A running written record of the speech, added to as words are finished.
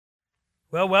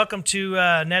Well, welcome to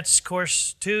NET's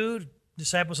Course 2,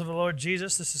 Disciples of the Lord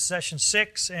Jesus. This is Session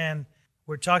 6, and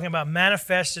we're talking about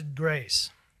manifested grace.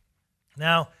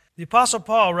 Now, the Apostle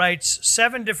Paul writes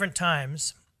 7 different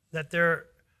times that there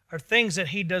are things that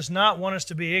he does not want us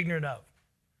to be ignorant of.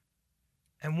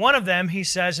 And one of them, he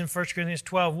says in 1 Corinthians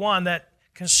 12:1, that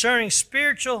concerning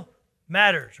spiritual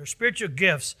matters or spiritual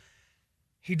gifts,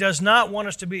 he does not want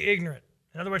us to be ignorant.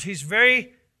 In other words, he's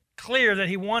very clear that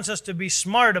he wants us to be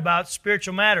smart about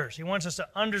spiritual matters. He wants us to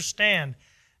understand.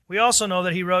 We also know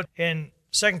that he wrote in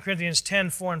 2 Corinthians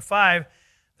 10:4 and 5,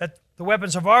 that the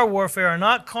weapons of our warfare are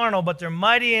not carnal, but they're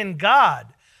mighty in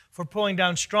God for pulling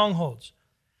down strongholds.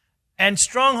 And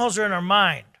strongholds are in our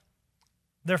mind.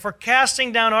 They're for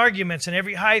casting down arguments and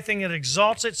every high thing that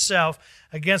exalts itself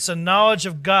against the knowledge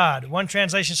of God. One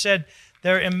translation said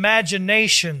they're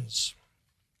imaginations.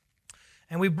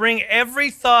 And we bring every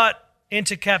thought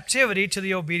into captivity to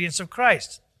the obedience of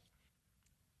Christ.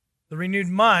 The renewed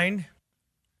mind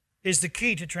is the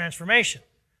key to transformation.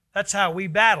 That's how we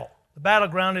battle. The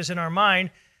battleground is in our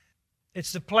mind.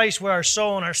 It's the place where our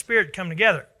soul and our spirit come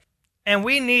together. And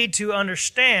we need to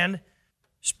understand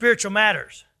spiritual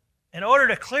matters. In order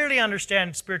to clearly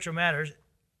understand spiritual matters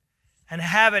and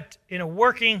have it in a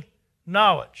working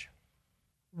knowledge,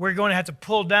 we're going to have to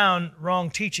pull down wrong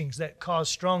teachings that cause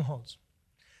strongholds.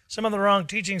 Some of the wrong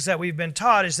teachings that we've been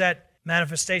taught is that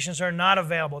manifestations are not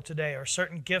available today, or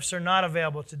certain gifts are not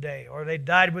available today, or they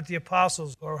died with the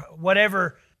apostles, or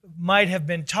whatever might have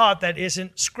been taught that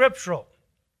isn't scriptural.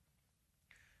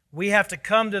 We have to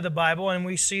come to the Bible and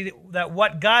we see that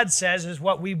what God says is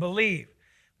what we believe.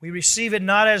 We receive it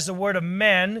not as the word of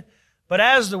men, but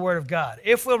as the word of God.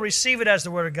 If we'll receive it as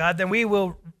the word of God, then we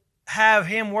will have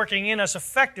Him working in us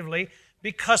effectively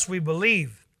because we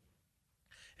believe.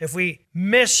 If we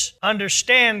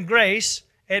misunderstand grace,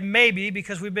 it may be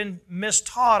because we've been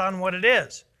mistaught on what it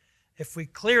is. If we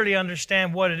clearly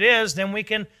understand what it is, then we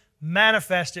can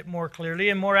manifest it more clearly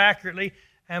and more accurately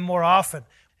and more often.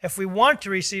 If we want to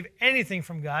receive anything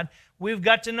from God, we've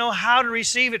got to know how to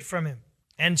receive it from Him.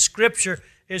 And Scripture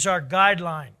is our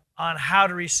guideline on how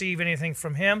to receive anything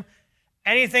from Him.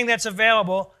 Anything that's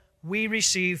available, we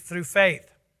receive through faith.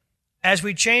 As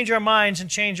we change our minds and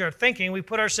change our thinking, we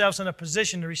put ourselves in a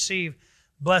position to receive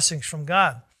blessings from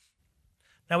God.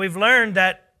 Now, we've learned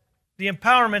that the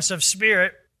empowerments of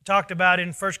Spirit, talked about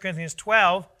in 1 Corinthians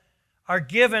 12, are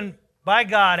given by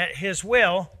God at His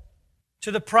will to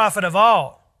the profit of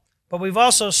all. But we've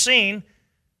also seen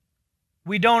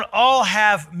we don't all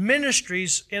have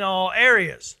ministries in all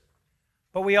areas,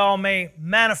 but we all may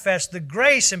manifest the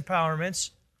grace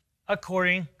empowerments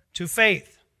according to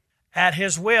faith at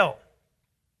His will.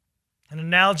 An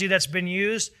analogy that's been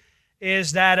used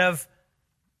is that of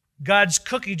God's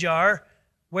cookie jar,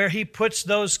 where He puts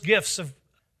those gifts of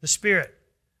the Spirit.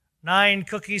 9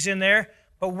 cookies in there,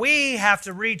 but we have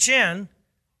to reach in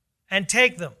and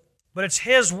take them. But it's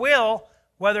His will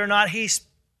whether or not He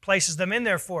places them in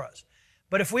there for us.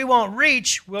 But if we won't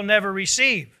reach, we'll never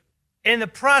receive. In the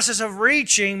process of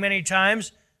reaching, many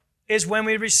times, is when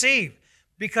we receive.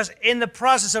 Because in the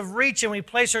process of reaching, we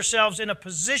place ourselves in a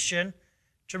position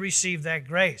to receive that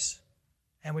grace,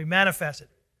 and we manifest it.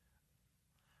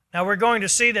 Now, we're going to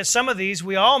see that some of these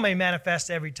we all may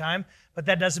manifest every time, but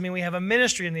that doesn't mean we have a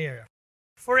ministry in the area.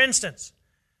 For instance,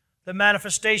 the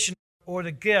manifestation or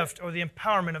the gift or the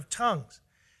empowerment of tongues.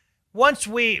 Once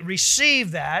we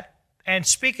receive that and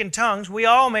speak in tongues, we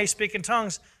all may speak in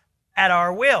tongues at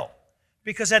our will,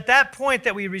 because at that point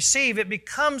that we receive, it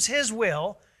becomes His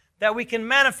will that we can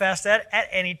manifest that at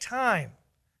any time,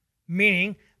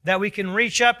 meaning that we can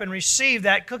reach up and receive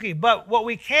that cookie. But what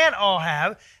we can't all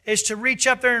have is to reach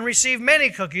up there and receive many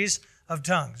cookies of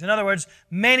tongues. In other words,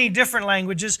 many different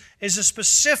languages is a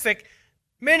specific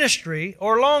ministry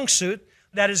or long suit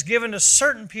that is given to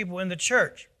certain people in the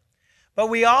church. But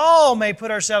we all may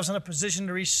put ourselves in a position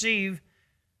to receive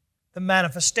the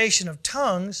manifestation of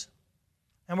tongues,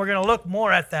 and we're going to look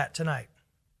more at that tonight.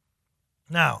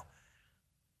 Now,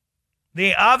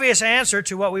 the obvious answer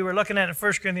to what we were looking at in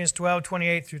 1 Corinthians 12,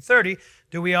 28 through 30,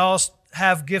 do we all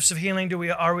have gifts of healing?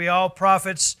 Are we all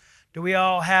prophets? Do we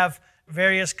all have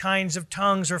various kinds of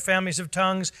tongues or families of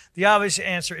tongues? The obvious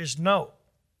answer is no.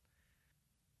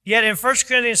 Yet in 1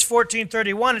 Corinthians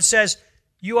 14:31, it says,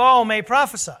 you all may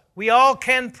prophesy. We all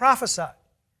can prophesy.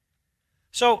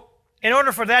 So in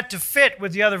order for that to fit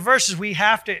with the other verses, we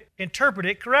have to interpret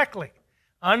it correctly.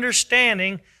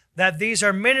 Understanding that these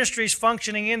are ministries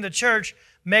functioning in the church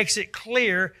makes it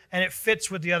clear and it fits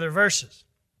with the other verses.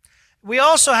 We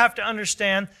also have to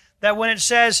understand that when it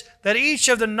says that each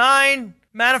of the 9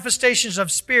 manifestations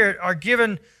of Spirit are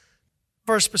given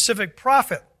for a specific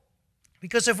profit,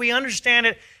 Because if we understand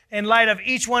it in light of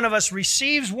each one of us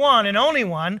receives one and only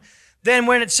one, then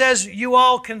when it says you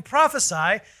all can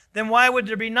prophesy, then why would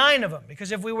there be 9 of them?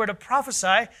 Because if we were to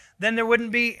prophesy, then there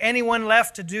wouldn't be anyone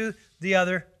left to do the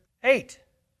other 8.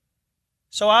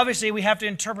 So obviously we have to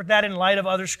interpret that in light of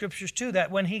other scriptures too, that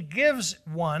when he gives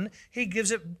one, he gives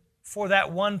it for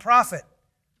that one prophet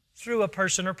through a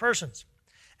person or persons.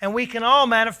 And we can all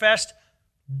manifest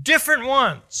different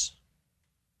ones.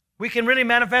 We can really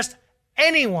manifest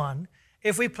anyone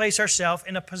if we place ourselves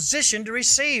in a position to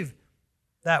receive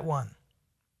that one.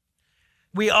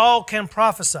 We all can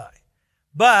prophesy,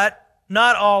 but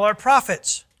not all are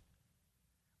prophets.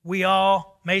 We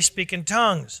all may speak in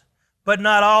tongues, but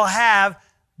not all have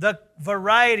the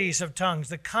varieties of tongues,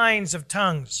 the kinds of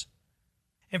tongues.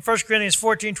 In 1 Corinthians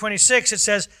 14:26, it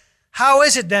says, "How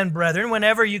is it then, brethren,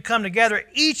 whenever you come together,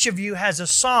 each of you has a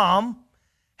psalm,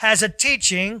 has a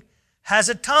teaching, has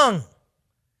a tongue,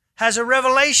 has a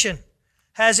revelation,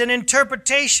 has an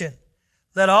interpretation.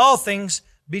 Let all things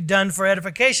be done for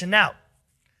edification." Now,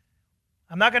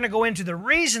 I'm not going to go into the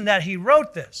reason that he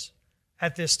wrote this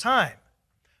at this time.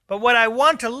 But what I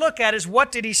want to look at is,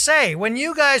 what did he say? When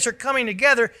you guys are coming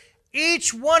together,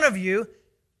 each one of you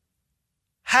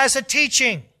has a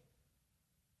teaching.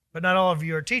 But not all of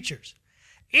you are teachers.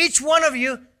 Each one of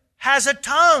you has a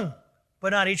tongue. But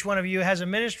not each one of you has a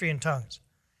ministry in tongues.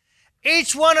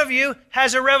 Each one of you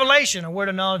has a revelation, a word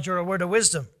of knowledge or a word of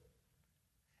wisdom.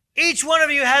 Each one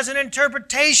of you has an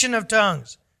interpretation of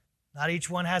tongues. Not each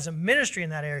one has a ministry in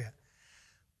that area.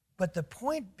 But the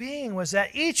point being was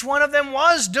that each one of them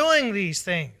was doing these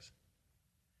things.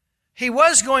 He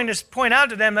was going to point out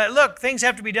to them that, look, things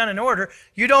have to be done in order.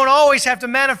 You don't always have to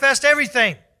manifest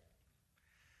everything.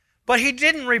 But he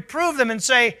didn't reprove them and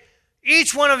say,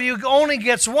 each one of you only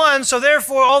gets one, so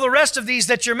therefore all the rest of these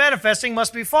that you're manifesting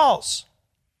must be false.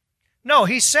 No,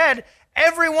 he said,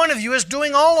 every one of you is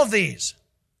doing all of these.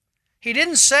 He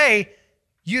didn't say,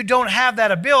 you don't have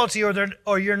that ability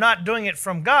or you're not doing it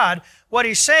from God. What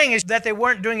he's saying is that they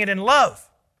weren't doing it in love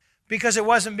because it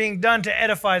wasn't being done to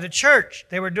edify the church.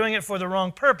 They were doing it for the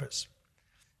wrong purpose.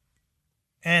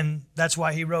 And that's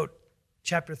why he wrote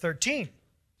chapter 13,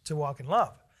 to walk in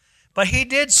love. But he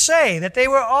did say that they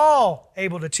were all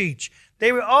able to teach.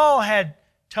 They were all had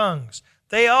tongues.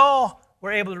 They all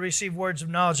were able to receive words of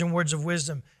knowledge and words of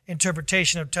wisdom,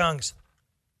 interpretation of tongues.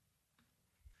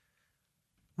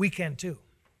 We can too.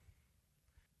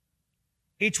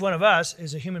 Each one of us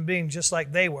is a human being just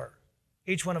like they were.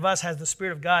 Each one of us has the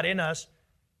Spirit of God in us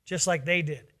just like they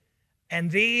did. And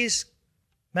these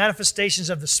manifestations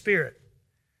of the Spirit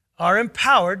are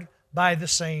empowered by the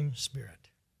same Spirit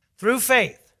through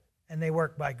faith, and they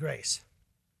work by grace.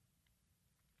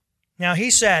 Now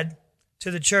he said to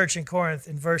the church in Corinth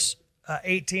in verse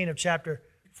 18 of chapter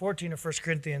 14 of 1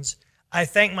 Corinthians, "I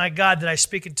thank my God that I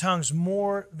speak in tongues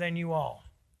more than you all."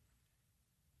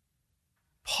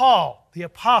 Paul, the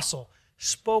apostle,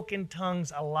 spoke in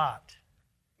tongues a lot.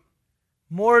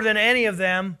 More than any of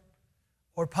them,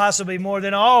 or possibly more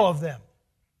than all of them.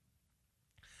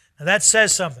 Now that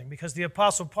says something, because the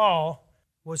apostle Paul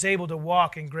was able to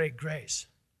walk in great grace.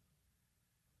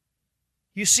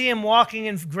 You see him walking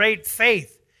in great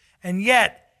faith, and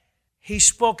yet he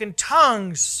spoke in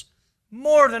tongues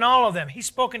more than all of them. He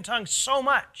spoke in tongues so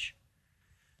much.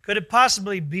 Could it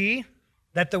possibly be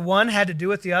that the one had to do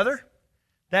with the other?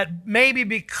 That maybe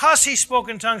because he spoke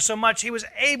in tongues so much, he was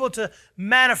able to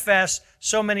manifest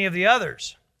so many of the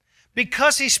others.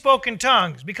 Because he spoke in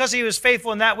tongues, because he was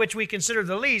faithful in that which we consider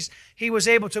the least, he was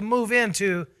able to move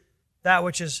into that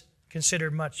which is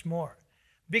considered much more.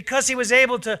 Because he was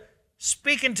able to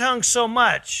speak in tongues so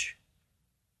much,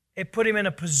 it put him in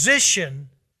a position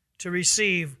to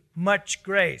receive much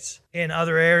grace in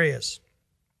other areas.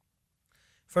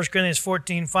 1 Corinthians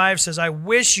 14:5 says, "I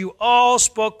wish you all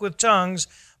spoke with tongues,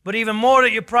 but even more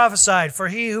that you prophesied. For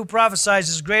he who prophesies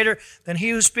is greater than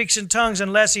he who speaks in tongues,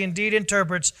 unless he indeed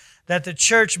interprets, that the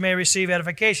church may receive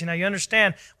edification." Now you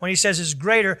understand, when he says is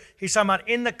greater, he's talking about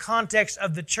in the context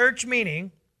of the church,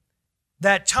 meaning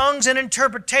that tongues and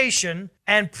interpretation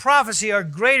and prophecy are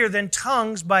greater than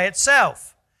tongues by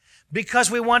itself, because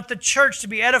we want the church to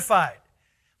be edified.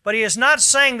 But he is not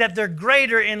saying that they're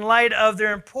greater in light of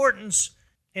their importance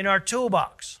in our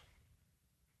toolbox.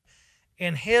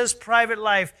 In his private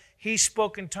life, he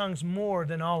spoke in tongues more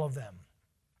than all of them.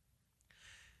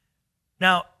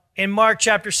 Now, in Mark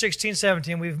chapter 16,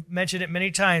 17, we've mentioned it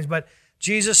many times, but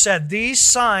Jesus said, "These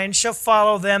signs shall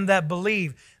follow them that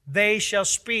believe. They shall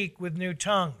speak with new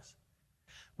tongues."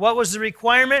 What was the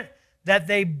requirement? That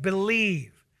they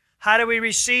believe. How do we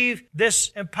receive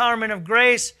this empowerment of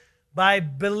grace? by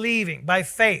believing, by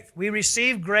faith. We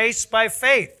receive grace by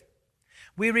faith.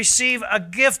 We receive a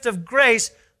gift of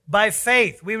grace by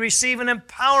faith. We receive an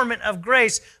empowerment of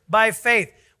grace by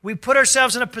faith. We put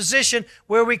ourselves in a position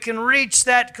where we can reach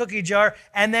that cookie jar,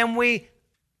 and then we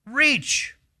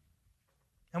reach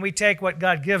and we take what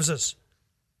God gives us.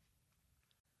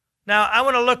 Now, I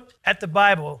want to look at the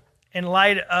Bible in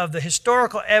light of the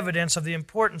historical evidence of the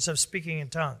importance of speaking in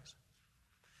tongues,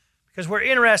 because we're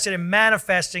interested in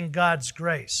manifesting God's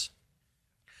grace.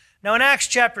 Now, in Acts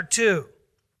chapter 2,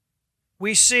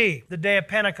 we see the day of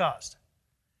Pentecost.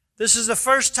 This is the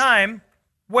first time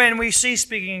when we see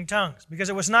speaking in tongues, because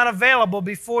it was not available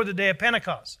before the day of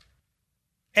Pentecost.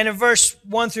 And in verse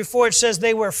 1 through 4, it says,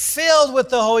 they were filled with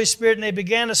the Holy Spirit, and they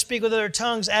began to speak with other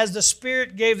tongues as the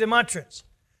Spirit gave them utterance.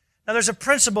 Now, there's a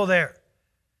principle there.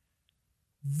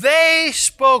 They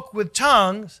spoke with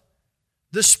tongues.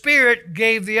 The Spirit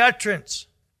gave the utterance.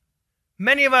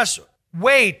 Many of us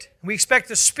wait. We expect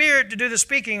the Spirit to do the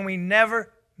speaking, and we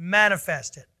never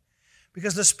manifest it,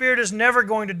 because the Spirit is never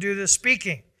going to do the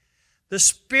speaking. The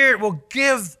Spirit will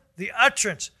give the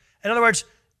utterance. In other words,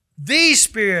 the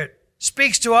Spirit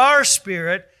speaks to our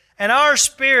spirit, and our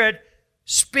spirit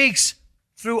speaks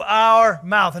through our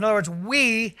mouth. In other words,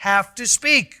 we have to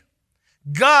speak.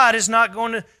 God is not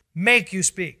going to make you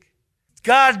speak.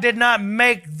 God did not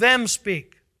make them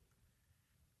speak.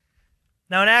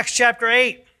 Now in Acts chapter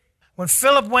 8, when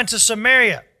Philip went to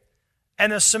Samaria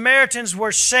and the Samaritans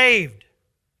were saved,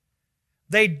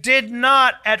 they did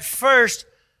not at first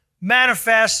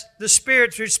manifest the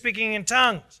Spirit through speaking in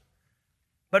tongues.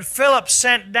 But Philip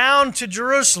sent down to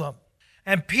Jerusalem,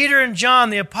 and Peter and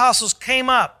John, the apostles, came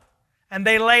up, and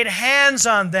they laid hands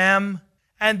on them,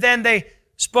 and then they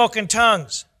spoke in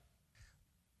tongues.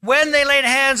 When they laid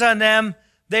hands on them,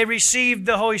 they received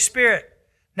the Holy Spirit.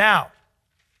 Now,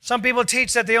 some people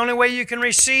teach that the only way you can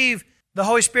receive the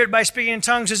Holy Spirit by speaking in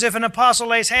tongues is if an apostle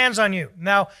lays hands on you.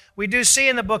 Now, we do see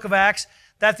in the book of Acts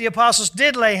that the apostles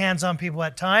did lay hands on people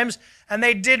at times, and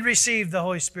they did receive the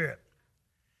Holy Spirit.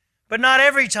 But not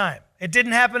every time. It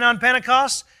didn't happen on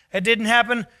Pentecost. It didn't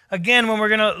happen again when we're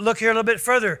going to look here a little bit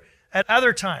further at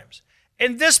other times.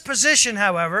 In this position,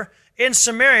 however, in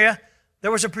Samaria,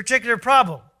 there was a particular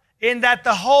problem in that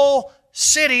the whole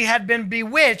city had been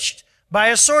bewitched by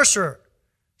a sorcerer,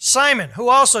 Simon, who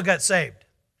also got saved.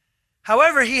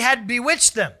 However, he had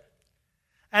bewitched them,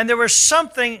 and there was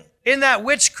something in that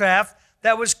witchcraft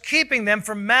that was keeping them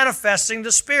from manifesting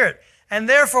the Spirit. And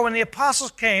therefore, when the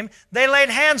apostles came, they laid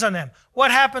hands on them.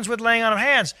 What happens with laying on of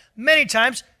hands? Many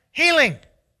times, healing.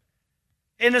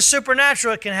 In the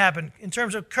supernatural, it can happen in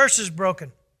terms of curses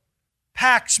broken,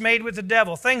 pacts made with the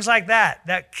devil, things like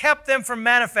that kept them from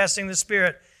manifesting the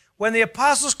Spirit. When the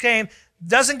apostles came,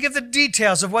 doesn't give the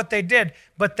details of what they did,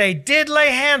 but they did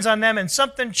lay hands on them and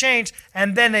something changed,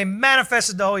 and then they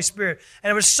manifested the Holy Spirit.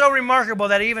 And it was so remarkable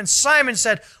that even Simon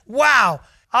said, wow,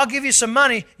 I'll give you some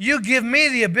money. You give me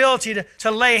the ability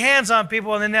to lay hands on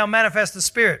people, and then they'll manifest the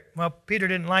Spirit. Well, Peter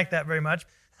didn't like that very much.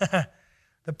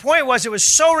 The point was, it was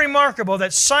so remarkable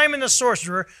that Simon the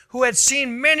sorcerer, who had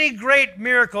seen many great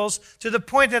miracles to the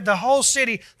point that the whole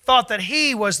city thought that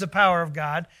he was the power of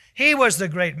God, he was the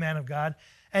great man of God,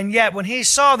 and yet when he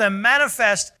saw them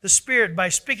manifest the Spirit by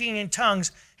speaking in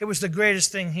tongues, it was the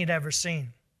greatest thing he'd ever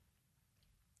seen.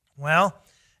 Well,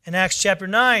 in Acts chapter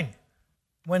 9,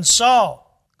 when Saul,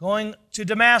 going to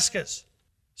Damascus,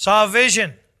 saw a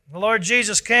vision. The Lord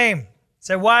Jesus came,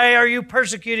 said, why are you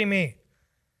persecuting me?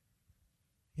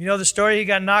 You know the story, he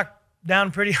got knocked down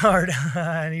pretty hard,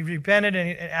 and he repented,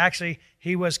 and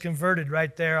he was converted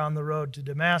right there on the road to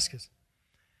Damascus.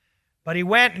 But he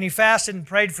went and he fasted and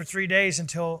prayed for 3 days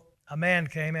until a man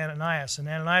came, Ananias, and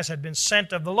Ananias had been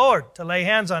sent of the Lord to lay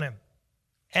hands on him.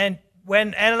 And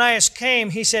when Ananias came,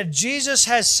 he said, Jesus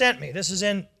has sent me. This is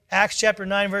in Acts chapter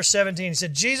 9, verse 17. He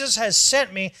said, Jesus has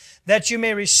sent me that you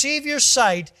may receive your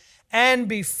sight and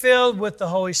be filled with the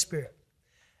Holy Spirit.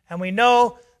 And we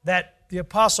know that the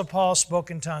Apostle Paul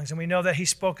spoke in tongues, and we know that he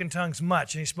spoke in tongues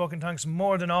much, and he spoke in tongues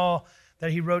more than all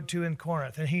that he wrote to in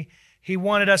Corinth. And he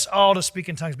wanted us all to speak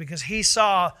in tongues because he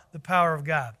saw the power of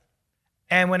God.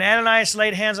 And when Ananias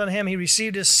laid hands on him, he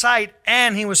received his sight,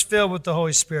 and he was filled with the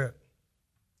Holy Spirit.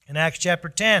 In Acts chapter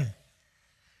 10,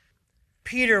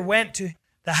 Peter went to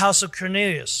the house of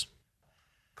Cornelius.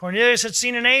 Cornelius had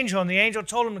seen an angel, and the angel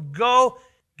told him to go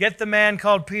get the man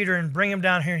called Peter and bring him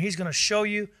down here, and he's going to show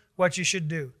you what you should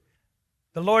do.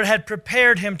 The Lord had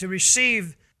prepared him to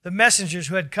receive the messengers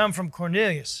who had come from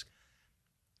Cornelius.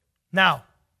 Now,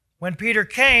 when Peter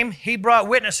came, he brought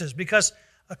witnesses because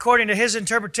according to his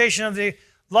interpretation of the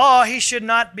law, he should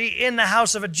not be in the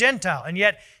house of a Gentile, and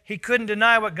yet he couldn't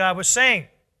deny what God was saying.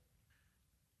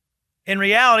 In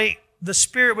reality, the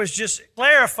Spirit was just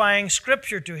clarifying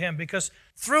Scripture to him, because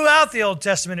throughout the Old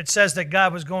Testament it says that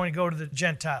God was going to go to the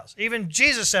Gentiles. Even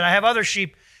Jesus said, I have other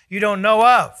sheep you don't know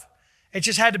of. It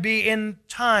just had to be in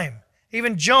time.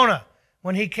 Even Jonah,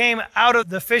 when he came out of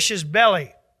the fish's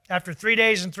belly after 3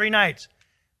 days and 3 nights,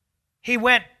 he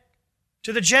went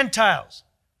to the Gentiles.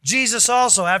 Jesus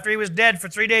also, after he was dead for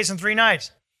 3 days and 3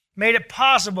 nights, made it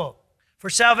possible for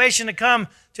salvation to come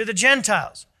to the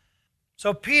Gentiles.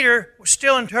 So Peter was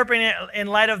still interpreting it in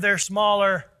light of their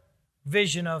smaller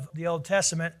vision of the Old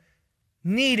Testament,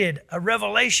 needed a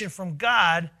revelation from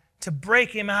God to break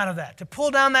him out of that, to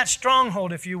pull down that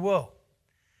stronghold, if you will.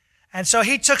 And so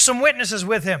he took some witnesses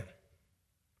with him,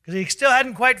 because he still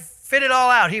hadn't quite fit it all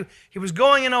out. He was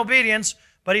going in obedience,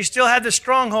 but he still had the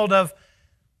stronghold of,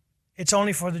 it's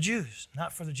only for the Jews,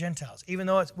 not for the Gentiles. Even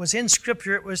though it was in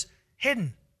Scripture, it was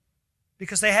hidden,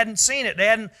 because they hadn't seen it. They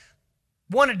hadn't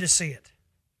wanted to see it.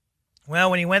 Well,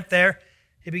 when he went there,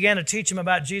 he began to teach him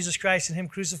about Jesus Christ and him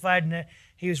crucified, and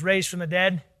he was raised from the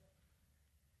dead.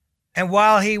 And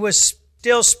while he was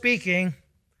still speaking,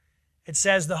 it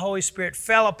says the Holy Spirit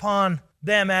fell upon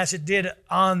them as it did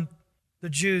on the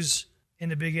Jews in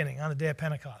the beginning, on the day of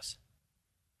Pentecost.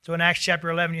 So in Acts chapter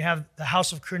 11, you have the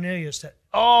house of Cornelius that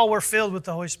all were filled with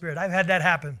the Holy Spirit. I've had that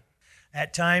happen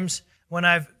at times when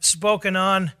I've spoken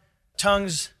on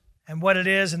tongues and what it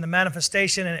is and the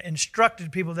manifestation, and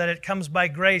instructed people that it comes by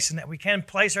grace and that we can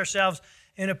place ourselves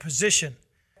in a position.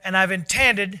 And I've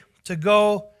intended to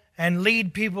go and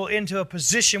lead people into a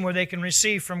position where they can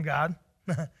receive from God,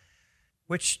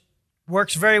 which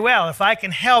works very well. If I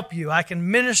can help you, I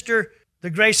can minister the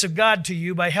grace of God to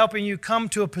you by helping you come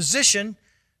to a position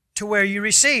to where you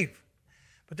receive.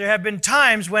 But there have been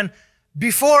times when,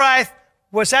 before I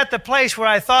was at the place where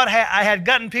I thought I had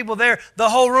gotten people there, the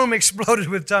whole room exploded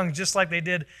with tongues, just like they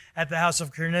did at the house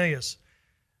of Cornelius.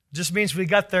 Just means we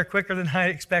got there quicker than I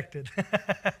expected.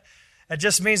 It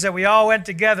just means that we all went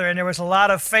together, and there was a lot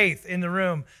of faith in the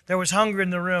room. There was hunger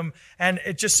in the room, and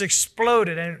it just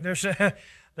exploded. And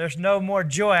there's no more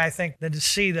joy, I think, than to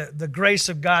see the grace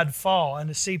of God fall and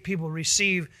to see people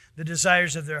receive the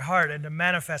desires of their heart and to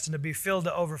manifest and to be filled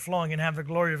to overflowing and have the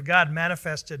glory of God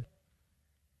manifested.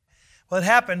 Well, it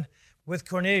happened with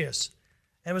Cornelius.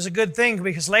 And it was a good thing,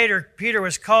 because later Peter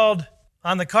was called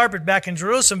on the carpet back in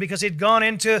Jerusalem because he'd gone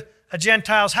into a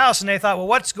Gentile's house, and they thought, well,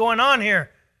 what's going on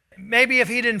here? Maybe if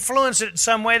he'd influenced it in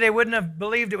some way, they wouldn't have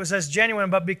believed it was as genuine,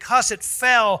 but because it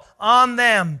fell on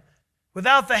them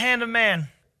without the hand of man,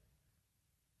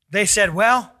 they said,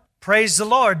 well, praise the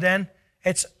Lord then.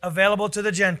 It's available to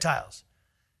the Gentiles.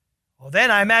 Well,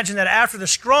 then I imagine that after the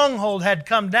stronghold had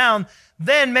come down,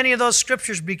 then many of those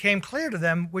scriptures became clear to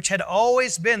them, which had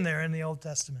always been there in the Old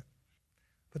Testament.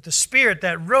 But the Spirit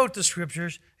that wrote the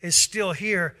scriptures is still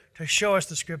here to show us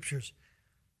the scriptures.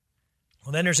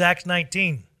 Well, then there's Acts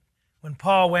 19, when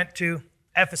Paul went to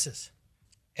Ephesus.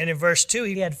 And in verse 2,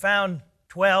 he had found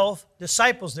 12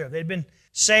 disciples there. They'd been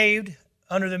saved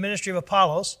under the ministry of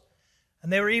Apollos,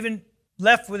 and they were even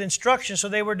left with instruction, so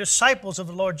they were disciples of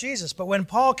the Lord Jesus. But when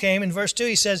Paul came, in verse 2,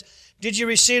 he says, did you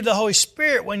receive the Holy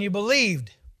Spirit when you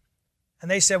believed? And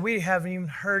they said, we haven't even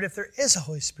heard if there is a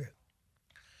Holy Spirit.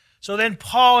 So then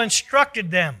Paul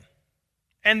instructed them,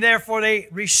 and therefore they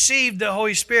received the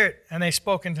Holy Spirit, and they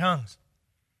spoke in tongues.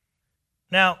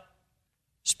 Now,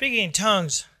 speaking in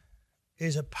tongues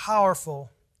is a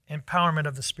powerful empowerment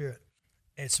of the Spirit.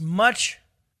 It's much,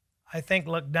 I think,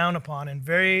 looked down upon and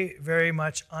very, very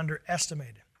much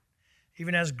underestimated.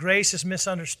 Even as grace is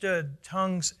misunderstood,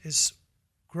 tongues is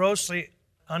grossly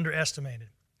underestimated.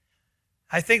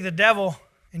 I think the devil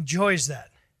enjoys that,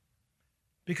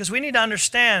 because we need to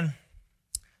understand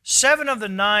 7 of the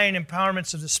 9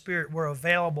 empowerments of the Spirit were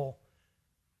available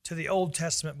to the Old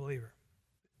Testament believer.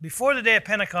 Before the day of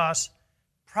Pentecost,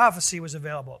 prophecy was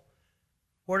available.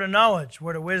 Word of knowledge,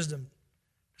 word of wisdom,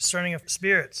 discerning of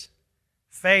spirits,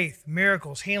 faith,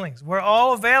 miracles, healings were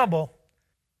all available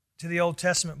to the Old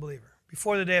Testament believer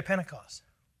before the day of Pentecost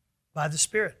by the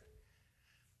Spirit.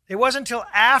 It wasn't until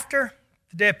after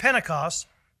the day of Pentecost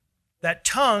that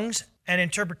tongues and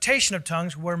interpretation of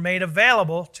tongues were made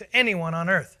available to anyone on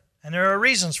earth. And there are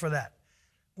reasons for that.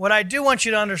 What I do want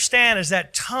you to understand is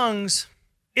that tongues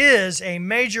is a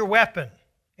major weapon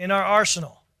in our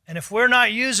arsenal. And if we're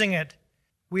not using it,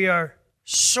 we are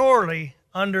sorely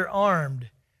underarmed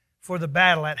for the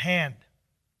battle at hand.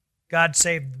 God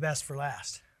saved the best for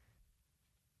last.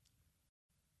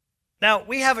 Now,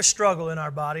 we have a struggle in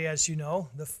our body, as you know.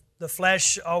 The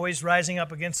flesh always rising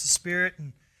up against the spirit,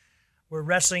 and we're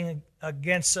wrestling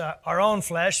against our own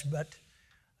flesh, but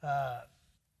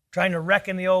trying to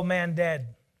reckon the old man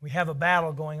dead. We have a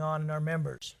battle going on in our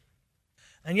members.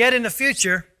 And yet in the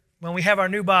future, when we have our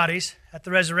new bodies at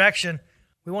the resurrection,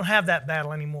 we won't have that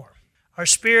battle anymore. Our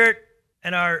spirit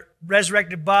and our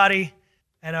resurrected body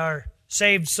and our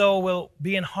saved soul will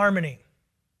be in harmony.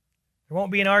 There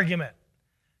won't be an argument.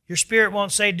 Your spirit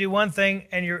won't say do one thing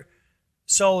and your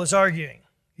soul is arguing.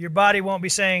 Your body won't be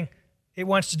saying it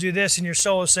wants to do this and your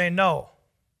soul is saying no.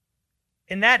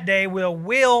 In that day, we'll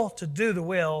will to do the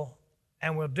will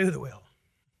and we'll do the will.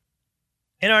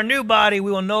 In our new body,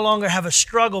 we will no longer have a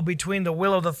struggle between the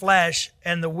will of the flesh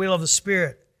and the will of the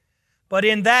Spirit. But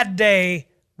in that day,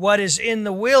 what is in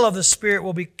the will of the Spirit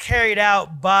will be carried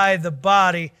out by the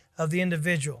body of the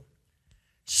individual.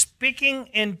 Speaking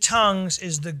in tongues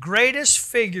is the greatest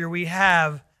figure we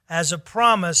have as a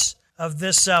promise of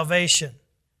this salvation.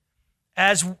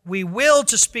 As we will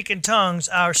to speak in tongues,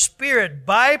 our spirit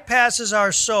bypasses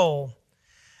our soul,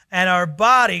 and our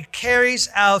body carries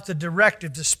out the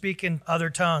directive to speak in other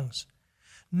tongues.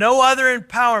 No other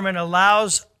empowerment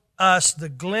allows us the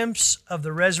glimpse of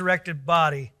the resurrected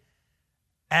body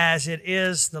as it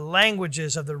is the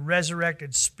languages of the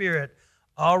resurrected spirit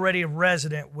already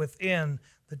resident within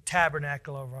the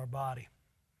tabernacle of our body.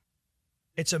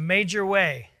 It's a major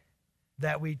way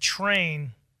that we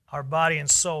train our body and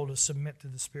soul to submit to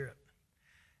the Spirit.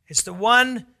 It's the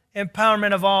one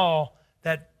empowerment of all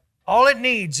that all it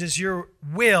needs is your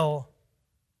will,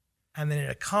 and then it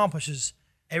accomplishes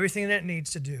everything that it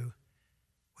needs to do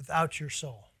without your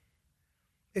soul.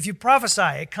 If you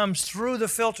prophesy, it comes through the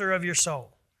filter of your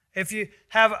soul. If you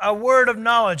have a word of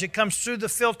knowledge, it comes through the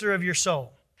filter of your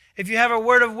soul. If you have a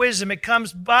word of wisdom, it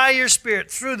comes by your spirit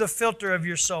through the filter of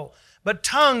your soul. But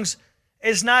tongues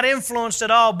is not influenced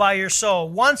at all by your soul.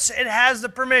 Once it has the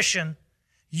permission,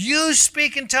 you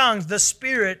speak in tongues, the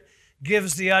Spirit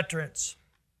gives the utterance.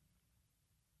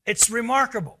 It's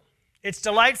remarkable, it's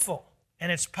delightful,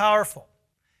 and it's powerful.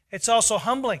 It's also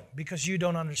humbling because you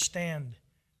don't understand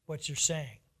what you're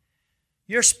saying.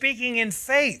 You're speaking in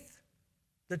faith,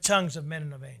 the tongues of men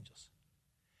and of angels.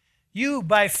 You,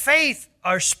 by faith,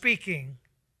 are speaking,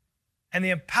 and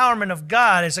the empowerment of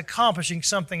God is accomplishing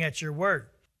something at your word.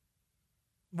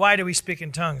 Why do we speak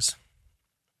in tongues?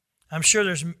 I'm sure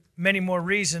there's many more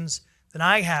reasons than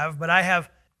I have, but I have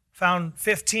found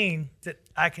 15 that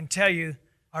I can tell you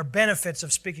are benefits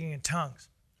of speaking in tongues.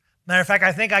 Matter of fact,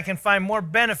 I think I can find more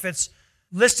benefits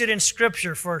listed in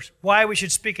Scripture for why we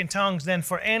should speak in tongues than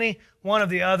for any one of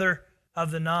the other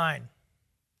of the 9.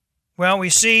 Well, we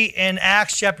see in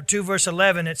Acts chapter 2, verse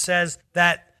 11, it says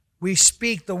that we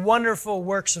speak the wonderful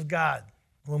works of God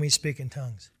when we speak in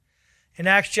tongues. In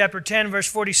Acts chapter 10, verse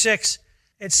 46,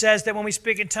 it says that when we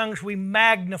speak in tongues, we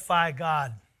magnify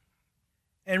God.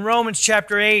 In Romans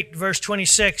chapter 8, verse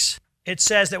 26, it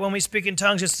says that when we speak in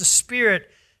tongues, it's the Spirit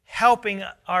helping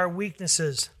our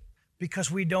weaknesses because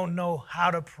we don't know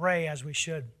how to pray as we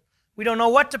should. We don't know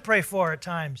what to pray for at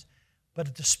times,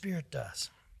 but the Spirit does.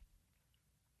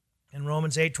 In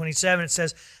Romans 8:27, it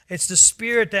says, it's the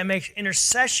Spirit that makes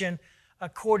intercession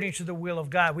according to the will of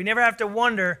God. We never have to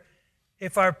wonder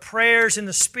if our prayers in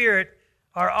the Spirit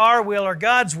are our will or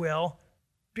God's will,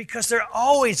 because they're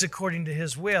always according to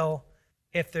His will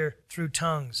if they're through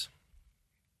tongues.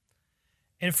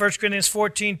 In 1 Corinthians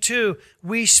 14:2,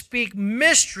 we speak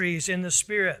mysteries in the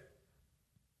Spirit.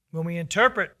 When we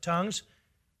interpret tongues,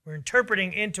 we're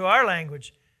interpreting into our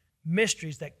language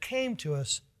mysteries that came to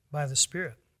us by the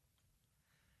Spirit.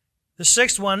 The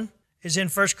 6th one is in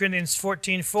 1 Corinthians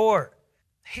 14:4.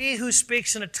 He who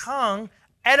speaks in a tongue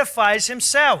edifies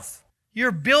himself.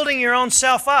 You're building your own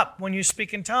self up when you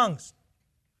speak in tongues.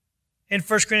 In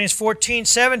 1 Corinthians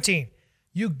 14:17,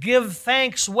 you give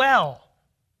thanks well.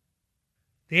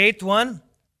 The 8th one,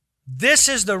 this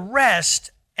is the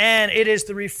rest and it is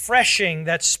the refreshing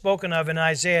that's spoken of in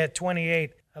Isaiah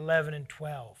 28:11 and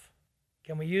 12.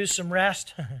 Can we use some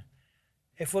rest?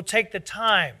 If we'll take the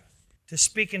time to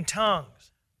speak in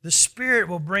tongues, the Spirit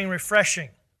will bring refreshing.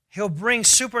 He'll bring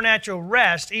supernatural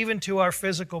rest even to our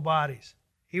physical bodies,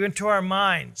 even to our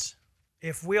minds,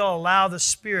 if we'll allow the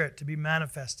Spirit to be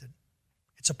manifested.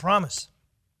 It's a promise.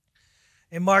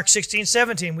 In Mark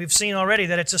 16:17, we've seen already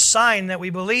that it's a sign that we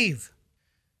believe.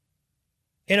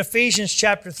 In Ephesians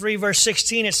chapter 3, verse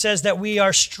 16, it says that we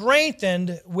are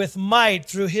strengthened with might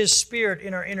through His Spirit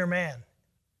in our inner man.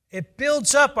 It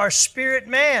builds up our spirit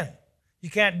man. You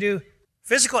can't do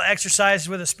physical exercise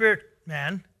with a spirit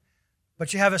man,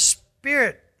 but you have a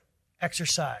spirit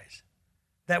exercise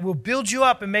that will build you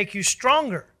up and make you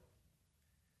stronger.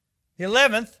 The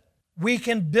 11th, we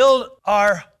can build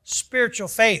our spiritual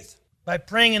faith by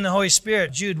praying in the Holy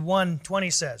Spirit. Jude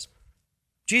 1:20 says,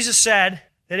 Jesus said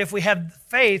that if we have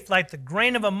faith like the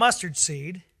grain of a mustard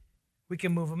seed, we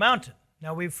can move a mountain.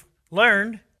 Now we've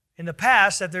learned in the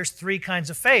past that there's three kinds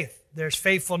of faith. There's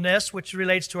faithfulness, which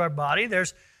relates to our body.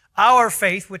 There's our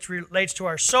faith, which relates to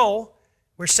our soul.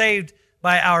 We're saved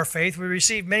by our faith. We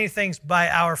receive many things by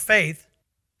our faith.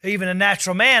 Even a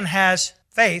natural man has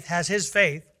faith, has his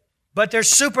faith. But there's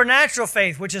supernatural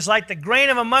faith, which is like the grain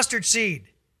of a mustard seed.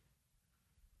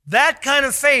 That kind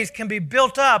of faith can be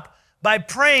built up by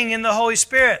praying in the Holy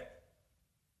Spirit.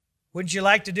 Wouldn't you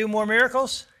like to do more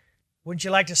miracles? Wouldn't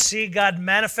you like to see God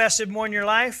manifested more in your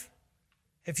life?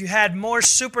 If you had more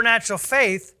supernatural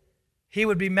faith, He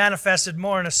would be manifested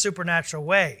more in a supernatural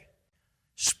way.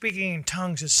 Speaking in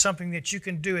tongues is something that you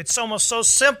can do. It's almost so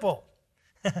simple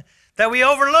that we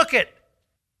overlook it.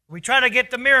 We try to get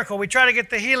the miracle, we try to get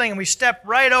the healing, and we step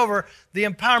right over the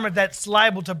empowerment that's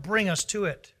liable to bring us to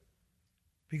it.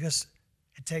 Because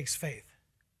it takes faith.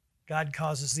 God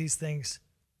causes these things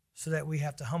so that we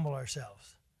have to humble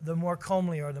ourselves, the more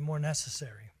comely or the more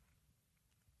necessary.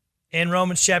 In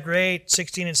Romans chapter 8,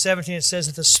 16 and 17, it says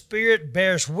that the Spirit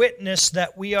bears witness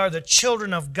that we are the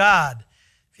children of God.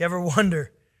 If you ever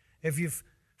wonder if you've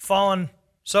fallen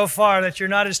so far that you're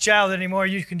not His child anymore,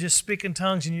 you can just speak in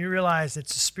tongues and you realize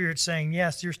it's the Spirit saying,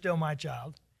 yes, you're still my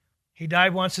child. He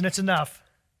died once and it's enough.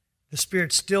 The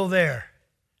Spirit's still there.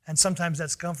 And sometimes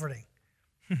that's comforting.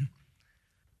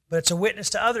 But it's a witness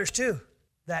to others too,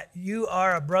 that you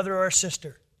are a brother or a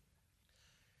sister.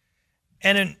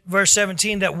 And in verse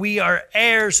 17, that we are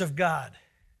heirs of God.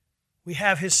 We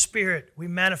have His Spirit. We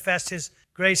manifest His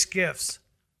grace gifts.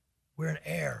 We're an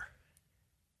heir.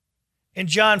 In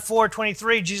John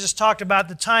 4:23, Jesus talked about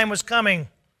the time was coming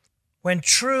when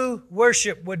true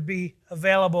worship would be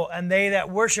available, and they that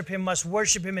worship Him must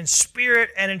worship Him in spirit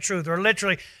and in truth, or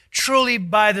literally, truly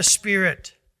by the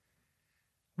Spirit.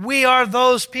 We are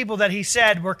those people that He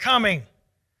said were coming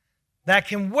that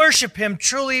can worship Him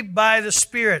truly by the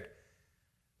Spirit.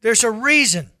 There's a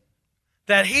reason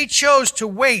that He chose to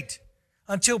wait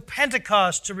until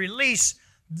Pentecost to release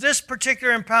this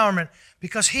particular empowerment,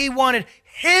 because He wanted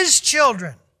His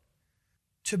children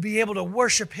to be able to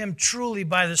worship Him truly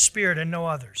by the Spirit and no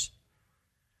others.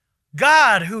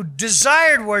 God, who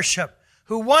desired worship,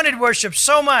 who wanted worship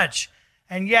so much,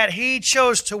 and yet He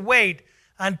chose to wait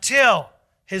until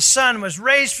His Son was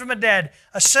raised from the dead,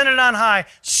 ascended on high,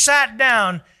 sat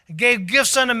down, and gave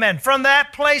gifts unto men. From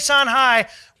that place on high,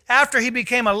 after He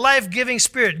became a life-giving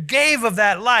Spirit, gave of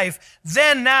that life,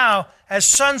 then now, as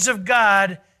sons of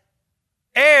God,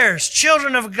 heirs,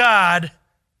 children of God,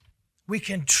 we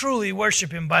can truly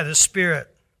worship Him by the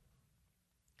Spirit.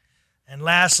 And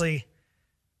lastly,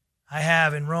 I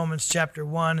have in Romans chapter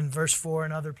 1 and verse 4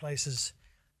 and other places,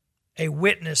 a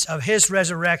witness of His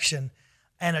resurrection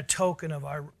and a token of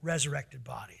our resurrected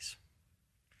bodies.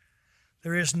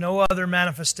 There is no other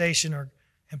manifestation or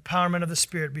empowerment of the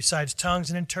Spirit besides tongues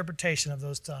and interpretation of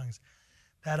those tongues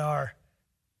that are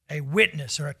a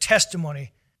witness or a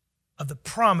testimony of the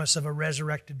promise of a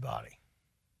resurrected body.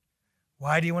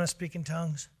 Why do you want to speak in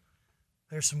tongues?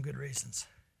 There's some good reasons.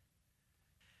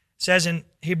 It says in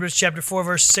Hebrews chapter 4,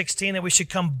 verse 16, that we should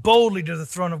come boldly to the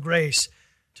throne of grace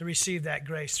to receive that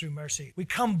grace through mercy. We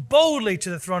come boldly to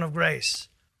the throne of grace.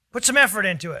 Put some effort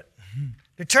into it.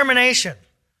 Determination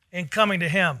in coming to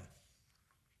Him.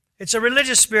 It's a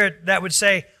religious spirit that would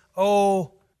say,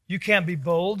 oh, you can't be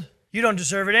bold. You don't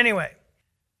deserve it anyway.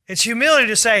 It's humility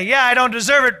to say, yeah, I don't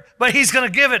deserve it, but He's going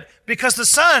to give it because the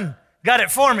Son got it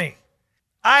for me.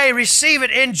 I receive it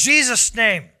in Jesus'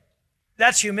 name.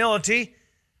 That's humility.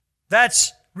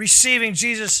 That's receiving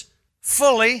Jesus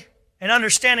fully and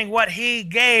understanding what He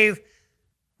gave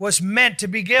was meant to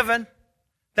be given,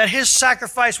 that His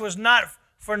sacrifice was not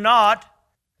for naught.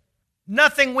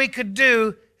 Nothing we could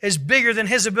do is bigger than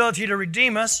His ability to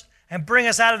redeem us and bring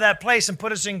us out of that place and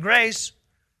put us in grace.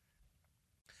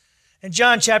 In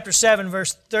John chapter 7,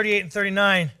 verse 38 and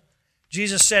 39,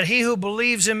 Jesus said, he who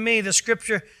believes in me, the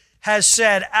Scripture has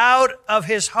said, out of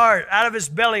his heart, out of his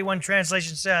belly, one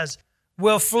translation says,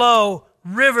 will flow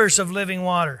rivers of living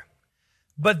water.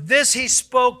 But this He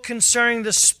spoke concerning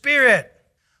the Spirit,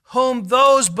 whom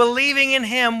those believing in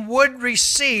Him would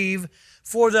receive,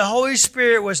 for the Holy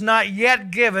Spirit was not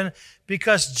yet given,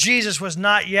 because Jesus was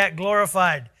not yet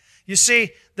glorified. You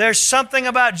see, there's something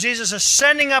about Jesus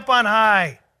ascending up on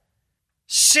high,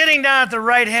 sitting down at the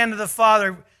right hand of the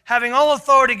Father, having all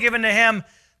authority given to Him.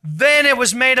 Then it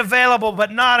was made available,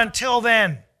 but not until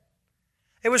then.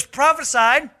 It was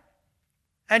prophesied,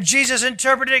 and Jesus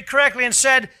interpreted it correctly and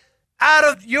said, out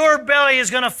of your belly is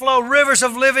going to flow rivers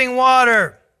of living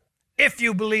water if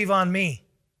you believe on me.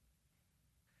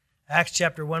 Acts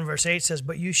chapter 1 verse 8 says,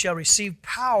 but you shall receive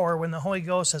power when the Holy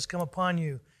Ghost has come upon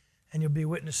you, and you'll be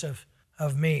witness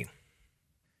of me.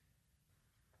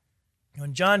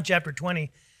 In John chapter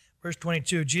 20, verse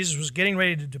 22, Jesus was getting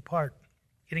ready to depart,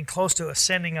 getting close to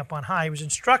ascending up on high. He was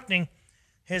instructing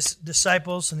his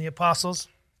disciples and the apostles.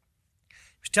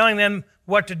 He was telling them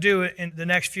what to do in the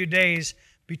next few days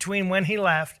between when he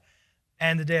left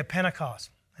and the day of Pentecost.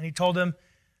 And he told them,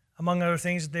 among other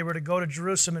things, that they were to go to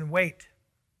Jerusalem and wait.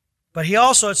 But he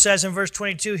also, it says in verse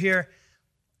 22 here,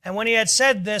 and when he had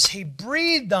said this, he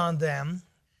breathed on them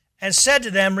and said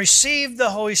to them, receive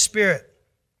the Holy Spirit.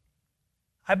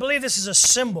 I believe this is a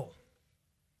symbol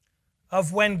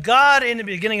of when God, in the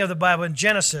beginning of the Bible, in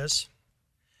Genesis,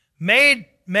 made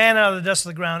man out of the dust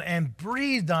of the ground and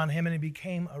breathed on him, and he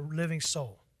became a living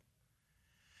soul.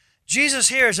 Jesus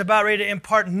here is about ready to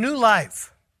impart new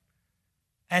life,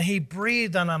 and he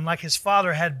breathed on him like his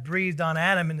Father had breathed on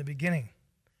Adam in the beginning.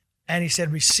 And he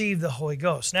said, receive the Holy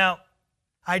Ghost. Now,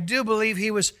 I do believe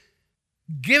he was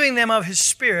giving them of his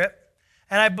Spirit,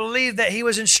 and I believe that he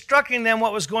was instructing them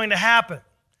what was going to happen.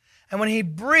 And when he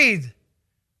breathed,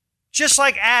 just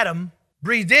like Adam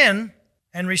breathed in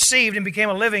and received and became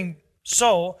a living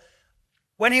soul,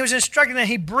 when he was instructing them,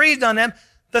 he breathed on them.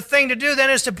 The thing to do then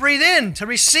is to breathe in, to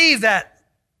receive that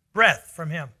breath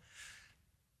from him.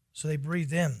 So they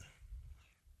breathed in.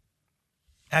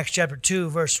 Acts chapter 2,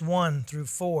 verse 1 through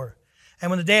 4. And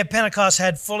when the day of Pentecost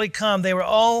had fully come, they were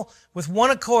all with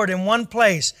one accord in one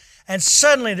place. And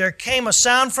suddenly there came a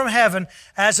sound from heaven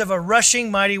as of a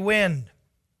rushing mighty wind.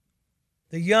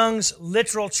 The Young's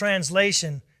literal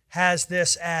translation has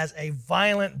this as a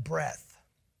violent breath.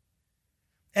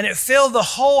 And it filled the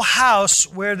whole house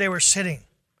where they were sitting.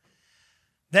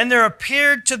 Then there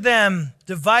appeared to them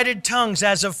divided tongues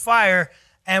as of fire,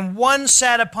 and one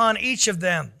sat upon each of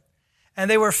them. And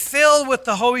they were filled with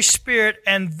the Holy Spirit,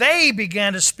 and they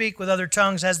began to speak with other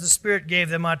tongues as the Spirit gave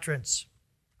them utterance.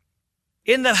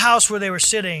 In the house where they were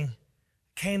sitting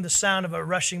came the sound of a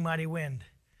rushing mighty wind.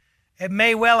 It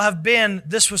may well have been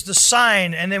this was the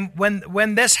sign, and then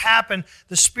when this happened,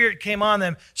 the Spirit came on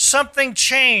them. Something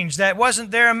changed that wasn't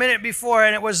there a minute before,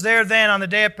 and it was there then on the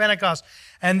day of Pentecost.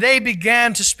 And they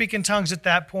began to speak in tongues at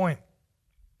that point.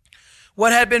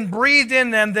 What had been breathed in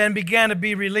them then began to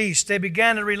be released. They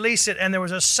began to release it, and there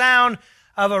was a sound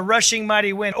of a rushing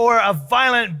mighty wind, or a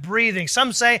violent breathing.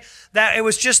 Some say that it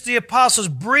was just the apostles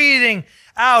breathing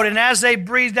out, and as they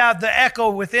breathed out, the echo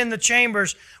within the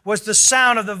chambers was the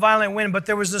sound of the violent wind. But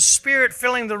there was the Spirit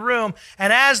filling the room,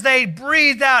 and as they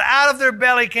breathed out of their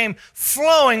belly came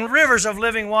flowing rivers of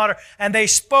living water, and they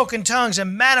spoke in tongues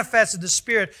and manifested the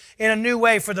Spirit in a new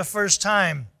way for the first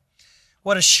time.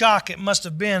 What a shock it must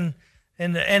have been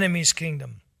in the enemy's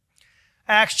kingdom.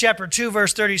 Acts chapter 2,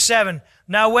 verse 37.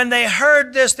 Now when they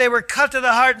heard this, they were cut to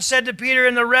the heart and said to Peter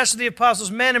and the rest of the apostles,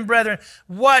 men and brethren,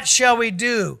 what shall we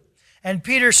do? And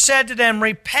Peter said to them,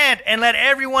 repent and let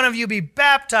every one of you be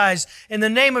baptized in the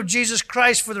name of Jesus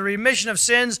Christ for the remission of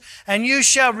sins, and you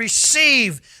shall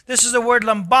receive, this is the word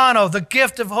lambano, the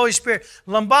gift of Holy Spirit.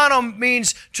 Lambano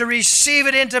means to receive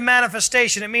it into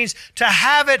manifestation. It means to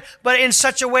have it, but in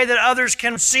such a way that others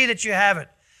can see that you have it.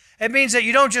 It means that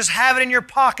you don't just have it in your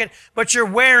pocket, but you're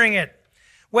wearing it.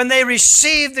 When they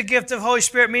received the gift of Holy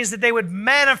Spirit, it means that they would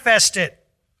manifest it.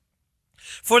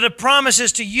 For the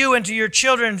promises to you and to your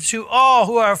children, to all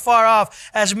who are far off,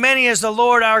 as many as the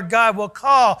Lord our God will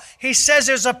call. He says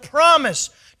there's a promise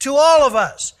to all of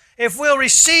us. If we'll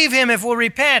receive him, if we'll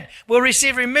repent, we'll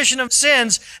receive remission of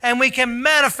sins, and we can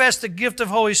manifest the gift of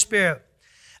Holy Spirit.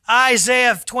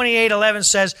 Isaiah 28:11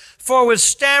 says, for with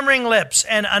stammering lips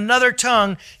and another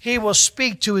tongue he will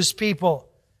speak to his people.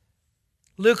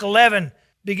 Luke 11,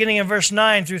 beginning in verse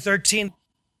 9 through 13.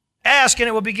 Ask and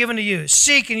it will be given to you.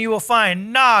 Seek and you will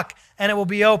find. Knock and it will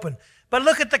be open. But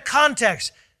look at the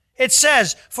context. It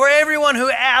says, for everyone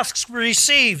who asks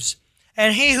receives,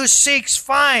 and he who seeks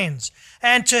finds,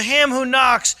 and to him who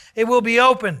knocks it will be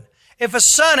open. If a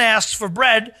son asks for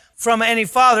bread from any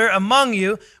father among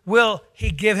you, will he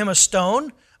give him a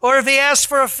stone? Or if he asks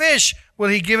for a fish, will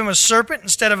he give him a serpent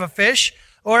instead of a fish?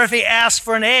 Or if he asks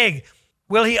for an egg,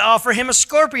 will he offer him a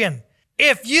scorpion?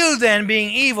 If you then,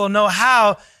 being evil, know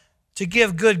how to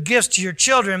give good gifts to your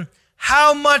children,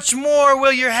 how much more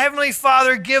will your heavenly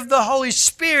Father give the Holy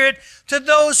Spirit to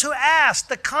those who ask?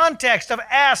 The context of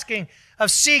asking, of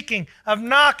seeking, of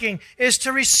knocking is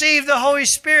to receive the Holy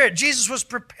Spirit. Jesus was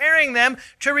preparing them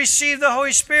to receive the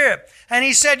Holy Spirit. And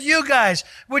he said, you guys,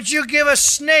 would you give a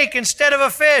snake instead of a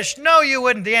fish? No, you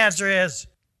wouldn't, the answer is.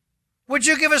 Would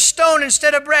you give a stone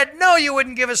instead of bread? No, you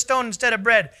wouldn't give a stone instead of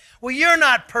bread. Well, you're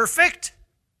not perfect.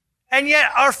 And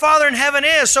yet our Father in heaven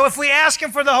is. So if we ask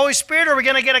him for the Holy Spirit, are we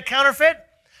going to get a counterfeit?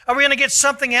 Are we going to get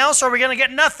something else? Or are we going to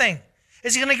get nothing?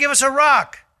 Is he going to give us a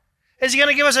rock? Is he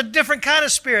going to give us a different kind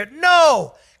of spirit?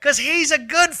 No, because he's a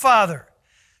good Father.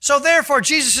 So therefore,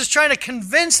 Jesus is trying to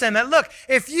convince them that, look,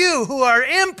 if you who are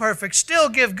imperfect still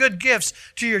give good gifts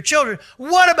to your children,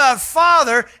 what about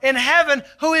Father in heaven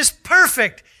who is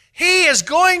perfect? He is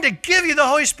going to give you the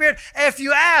Holy Spirit. If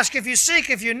you ask, if you seek,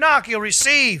 if you knock, you'll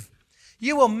receive.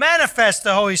 You will manifest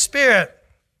the Holy Spirit.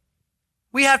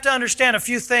 We have to understand a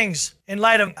few things in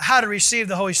light of how to receive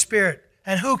the Holy Spirit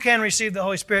and who can receive the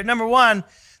Holy Spirit. Number one,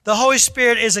 the Holy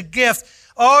Spirit is a gift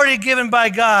already given by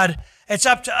God. It's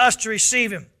up to us to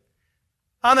receive him.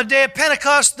 On the day of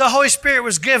Pentecost, the Holy Spirit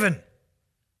was given.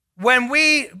 When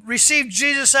we received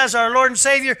Jesus as our Lord and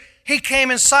Savior, he came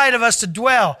inside of us to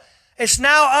dwell. It's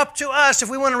now up to us if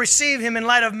we want to receive him in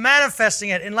light of manifesting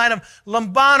it, in light of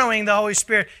lambanoing the Holy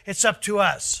Spirit. It's up to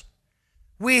us.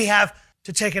 We have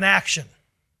to take an action.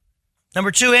 Number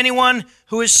two, anyone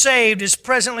who is saved is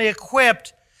presently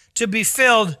equipped to be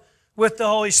filled with the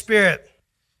Holy Spirit.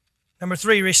 Number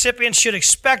three, recipients should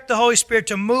expect the Holy Spirit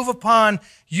to move upon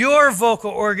your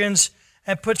vocal organs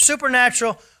and put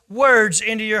supernatural words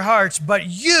into your hearts, but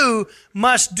you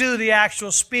must do the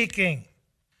actual speaking.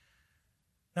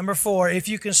 Number four, if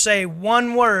you can say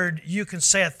one word, you can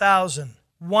say 1,000.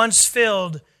 Once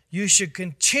filled, you should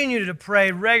continue to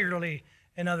pray regularly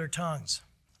in other tongues.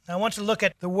 Now, I want to look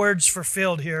at the words for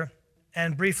filled here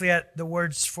and briefly at the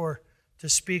words for to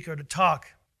speak or to talk.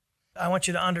 I want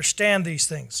you to understand these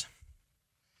things.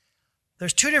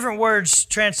 There's two different words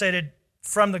translated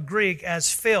from the Greek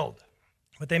as filled,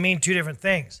 but they mean two different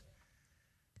things.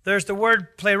 There's the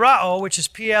word pleroo, which is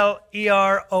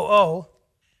P-L-E-R-O-O,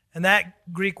 and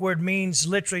that Greek word means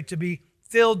literally to be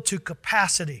filled to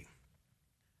capacity.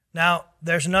 Now,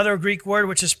 there's another Greek word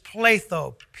which is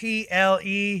pletho,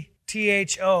 P-L-E-T-H-O,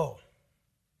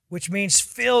 which means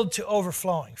filled to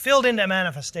overflowing, filled into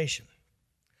manifestation.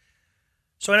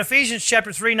 So in Ephesians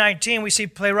chapter 3:19, we see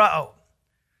pleroo,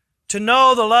 to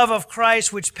know the love of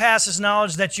Christ which passes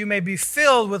knowledge, that you may be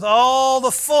filled with all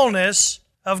the fullness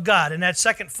of God. And that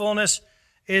second fullness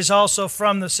is also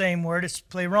from the same word. It's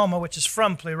pleroma, which is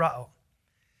from pleroo.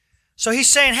 So he's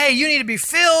saying, hey, you need to be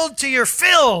filled till you're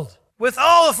filled with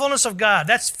all the fullness of God.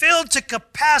 That's filled to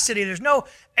capacity. There's no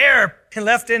air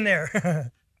left in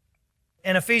there.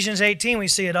 In Ephesians 18, we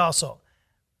see it also.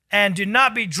 And do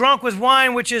not be drunk with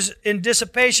wine, which is in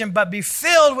dissipation, but be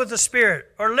filled with the Spirit.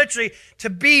 Or literally, to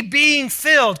be being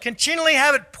filled. Continually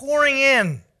have it pouring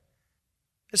in.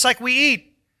 It's like we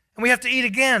eat, and we have to eat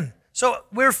again. So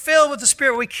we're filled with the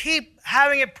Spirit. We keep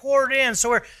having it poured in, so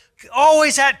we're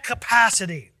always at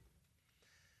capacity.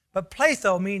 But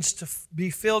pletho means to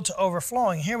be filled to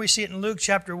overflowing. Here we see it in Luke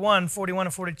chapter 1, 41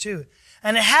 and 42.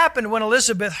 And it happened when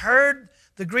Elizabeth heard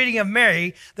the greeting of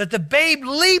Mary, that the babe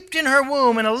leaped in her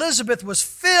womb, and Elizabeth was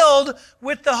filled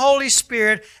with the Holy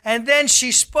Spirit. And then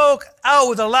she spoke out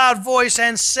with a loud voice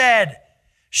and said,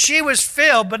 she was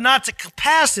filled, but not to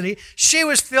capacity. She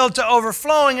was filled to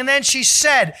overflowing. And then she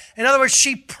said, in other words,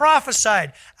 she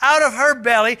prophesied. Out of her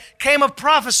belly came a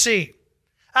prophecy.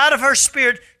 Out of her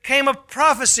spirit came a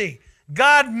prophecy.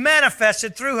 God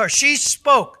manifested through her. She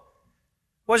spoke.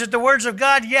 Was it the words of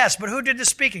God? Yes. But who did the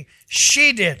speaking?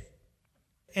 She did.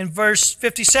 In verse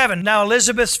 57, now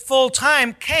Elizabeth's full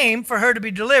time came for her to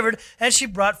be delivered, and she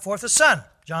brought forth a son,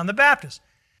 John the Baptist.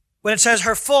 When it says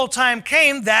her full time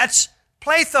came, that's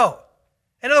pletho.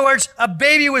 In other words, a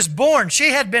baby was born. She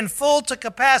had been full to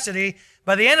capacity.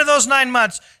 By the end of those 9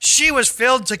 months, she was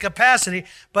filled to capacity,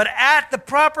 but at the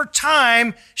proper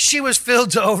time, she was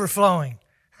filled to overflowing.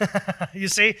 You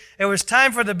see, it was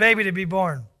time for the baby to be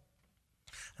born.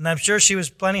 And I'm sure she was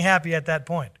plenty happy at that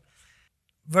point.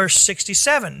 Verse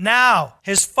 67, now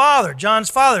his father, John's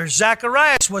father,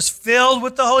 Zacharias, was filled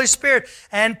with the Holy Spirit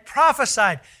and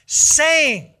prophesied,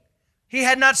 saying, he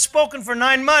had not spoken for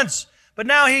 9 months, but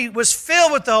now he was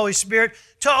filled with the Holy Spirit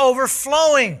to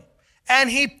overflowing. And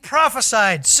he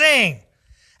prophesied, saying,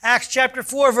 Acts chapter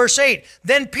 4, verse 8,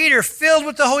 then Peter, filled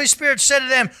with the Holy Spirit, said to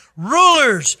them,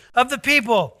 rulers of the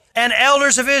people and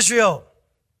elders of Israel.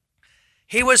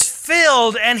 He was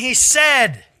filled and he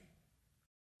said.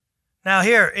 Now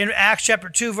here in Acts chapter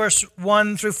 2, verse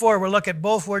 1 through 4, we'll look at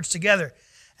both words together.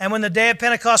 And when the day of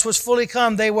Pentecost was fully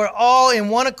come, they were all in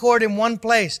one accord in one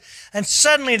place. And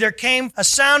suddenly there came a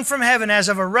sound from heaven as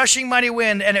of a rushing mighty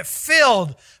wind, and it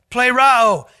filled,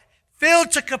 pleroo,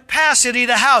 filled to capacity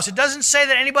the house. It doesn't say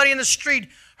that anybody in the street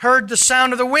heard the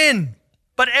sound of the wind,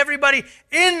 but everybody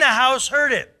in the house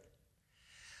heard it.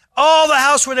 All the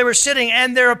house where they were sitting,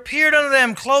 and there appeared unto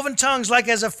them cloven tongues like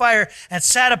as of fire, and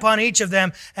sat upon each of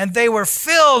them, and they were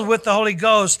filled with the Holy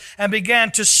Ghost, and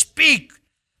began to speak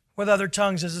with other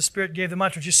tongues as the Spirit gave them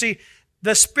utterance. You see,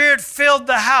 The Spirit filled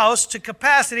the house to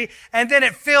capacity, and then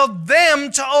it filled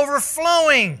them to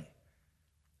overflowing.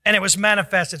 And it was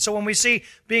manifested. So when we see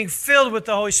being filled with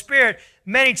the Holy Spirit,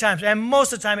 many times, and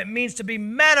most of the time, it means to be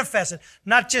manifested.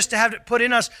 Not just to have it put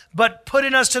in us, but put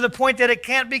in us to the point that it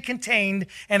can't be contained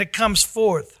and it comes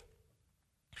forth.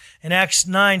 In Acts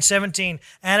 9:17,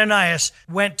 Ananias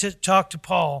went to talk to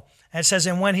Paul. And it says,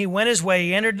 and when he went his way,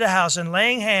 he entered the house and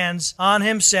laying hands on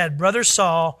him said, Brother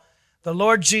Saul, the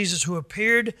Lord Jesus, who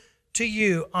appeared to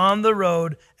you on the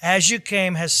road as you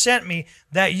came, has sent me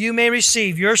that you may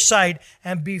receive your sight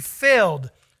and be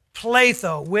filled,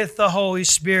 pletho, with the Holy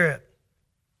Spirit.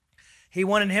 He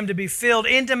wanted him to be filled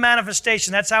into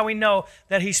manifestation. That's how we know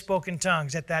that he spoke in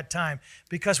tongues at that time.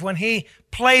 Because when he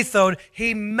plethoed,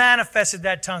 he manifested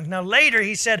that tongue. Now later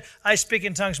he said, I speak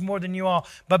in tongues more than you all.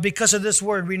 But because of this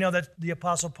word, we know that the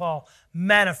Apostle Paul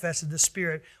manifested the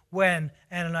Spirit when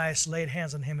Ananias laid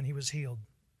hands on him and he was healed.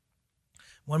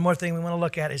 One more thing we want to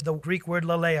look at is the Greek word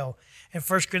laleo. In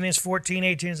 1 Corinthians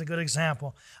 14:18 is a good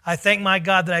example. I thank my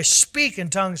God that I speak in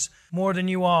tongues more than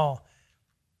you all.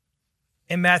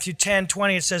 In Matthew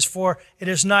 10:20 it says, for it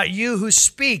is not you who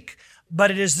speak,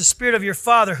 but it is the Spirit of your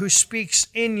Father who speaks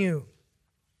in you.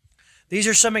 These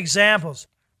are some examples.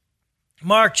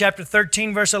 Mark chapter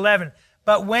 13, verse 11.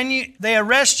 But when they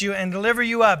arrest you and deliver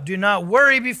you up, do not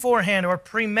worry beforehand or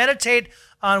premeditate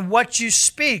on what you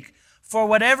speak. For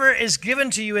whatever is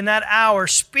given to you in that hour,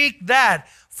 speak that.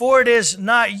 For it is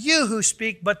not you who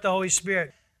speak, but the Holy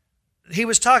Spirit. He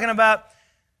was talking about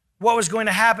what was going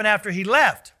to happen after he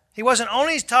left. He wasn't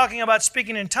only talking about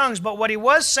speaking in tongues, but what he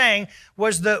was saying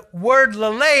was the word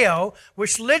laleo,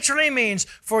 which literally means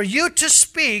for you to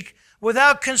speak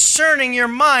without concerning your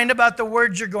mind about the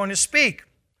words you're going to speak.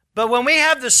 But when we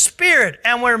have the Spirit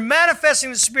and we're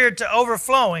manifesting the Spirit to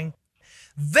overflowing,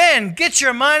 then get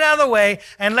your mind out of the way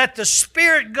and let the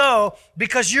Spirit go,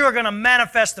 because you are going to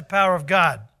manifest the power of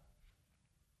God.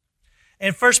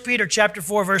 In 1 Peter chapter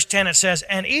 4, verse 10, it says,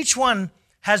 and each one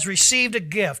has received a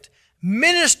gift.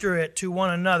 Minister it to one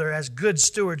another as good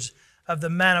stewards of the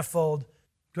manifold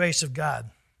grace of God.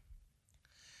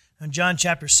 In John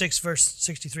chapter 6, verse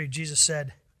 63, Jesus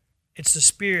said, it's the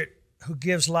Spirit who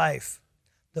gives life.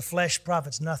 The flesh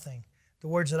profits nothing. The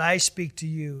words that I speak to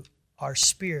you are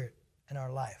spirit and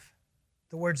are life.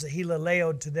 The words that he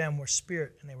laleoed to them were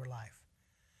spirit and they were life.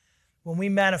 When we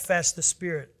manifest the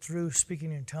Spirit through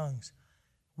speaking in tongues,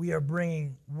 we are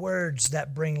bringing words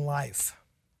that bring life.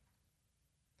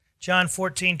 John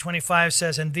 14:25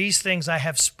 says, and these things I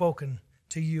have spoken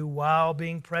to you while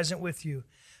being present with you.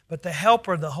 But the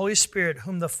Helper, the Holy Spirit,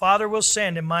 whom the Father will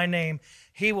send in my name,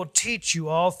 he will teach you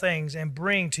all things and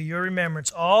bring to your remembrance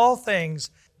all things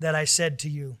that I said to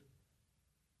you.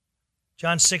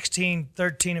 John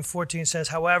 16:13 and 14 says,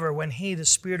 however, when he, the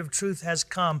Spirit of truth, has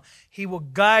come, he will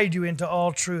guide you into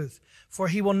all truth. For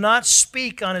he will not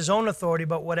speak on his own authority,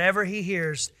 but whatever he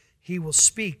hears, he will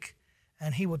speak,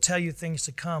 and he will tell you things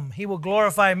to come. He will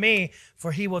glorify me,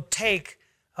 for he will take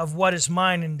of what is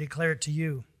mine and declare it to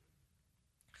you.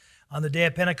 On the day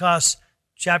of Pentecost,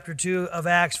 chapter 2 of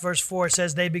Acts, verse 4, it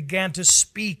says, they began to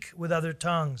speak with other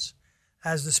tongues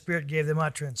as the Spirit gave them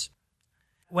utterance.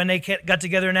 When they got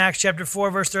together in Acts chapter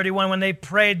 4, verse 31, when they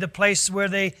prayed, the place where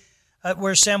they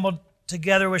were assembled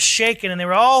together was shaken, and they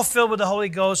were all filled with the Holy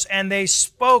Ghost, and they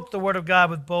spoke the word of God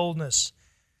with boldness.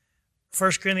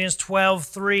 1 Corinthians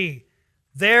 12:3,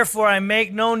 therefore I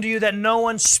make known to you that no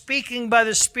one speaking by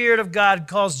the Spirit of God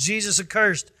calls Jesus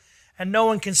accursed, and no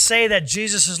one can say that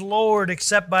Jesus is Lord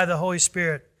except by the Holy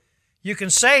Spirit. You can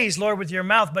say he's Lord with your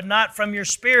mouth, but not from your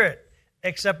spirit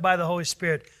except by the Holy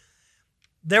Spirit.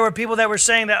 There were people that were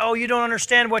saying that, oh, you don't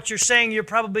understand what you're saying, you're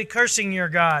probably cursing your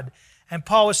God. And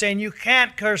Paul was saying, you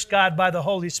can't curse God by the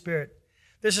Holy Spirit.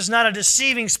 This is not a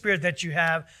deceiving spirit that you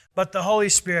have, but the Holy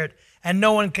Spirit. And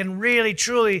no one can really,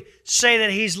 truly say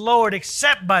that he's Lord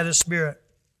except by the Spirit.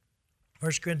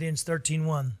 1 Corinthians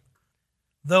 13:1.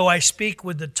 Though I speak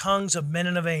with the tongues of men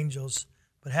and of angels,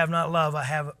 but have not love, I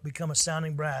have become a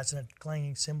sounding brass and a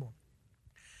clanging cymbal.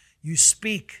 You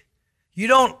speak. You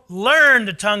don't learn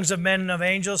the tongues of men and of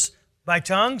angels by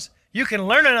tongues. You can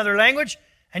learn another language,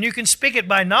 and you can speak it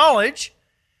by knowledge,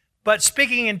 but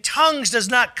speaking in tongues does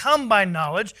not come by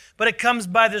knowledge, but it comes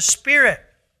by the Spirit.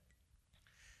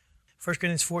 1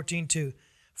 Corinthians 14:2.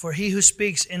 For he who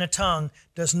speaks in a tongue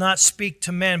does not speak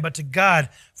to men, but to God,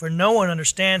 for no one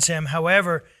understands him.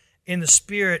 However, in the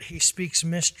Spirit he speaks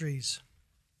mysteries.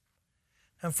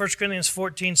 And 1 Corinthians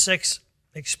 14:6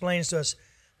 explains to us,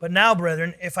 but now,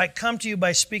 brethren, if I come to you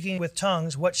by speaking with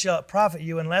tongues, what shall it profit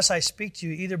you unless I speak to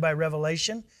you either by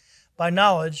revelation, by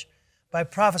knowledge, by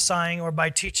prophesying, or by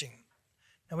teaching?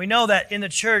 Now we know that in the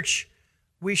church,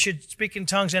 we should speak in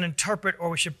tongues and interpret, or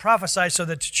we should prophesy so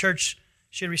that the church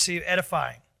should receive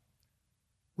edifying.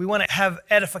 We want to have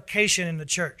edification in the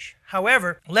church.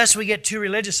 However, lest we get too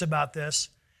religious about this,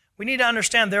 we need to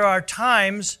understand there are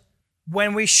times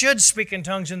when we should speak in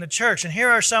tongues in the church. And here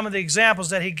are some of the examples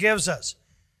that he gives us.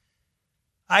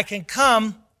 I can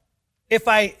come if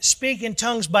I speak in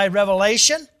tongues by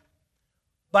revelation,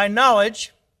 by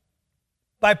knowledge,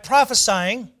 by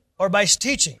prophesying, or by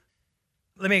teaching.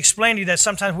 Let me explain to you that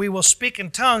sometimes we will speak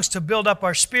in tongues to build up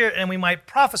our spirit, and we might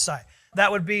prophesy.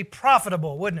 That would be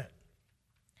profitable, wouldn't it?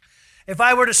 If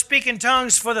I were to speak in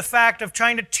tongues for the fact of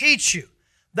trying to teach you,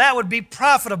 that would be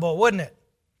profitable, wouldn't it?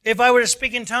 If I were to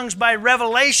speak in tongues by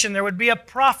revelation, there would be a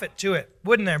profit to it,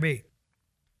 wouldn't there be?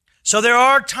 So there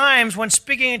are times when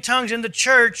speaking in tongues in the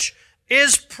church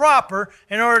is proper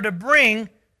in order to bring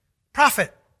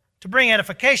profit, to bring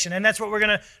edification, and that's what we're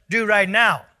going to do right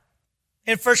now.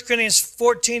 In 1 Corinthians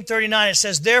 14:39, it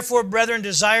says, "Therefore, brethren,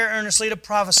 desire earnestly to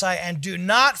prophesy, and do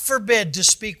not forbid to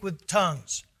speak with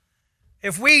tongues."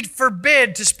 If we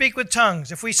forbid to speak with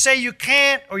tongues, if we say you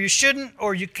can't or you shouldn't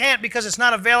or you can't because it's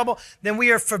not available, then we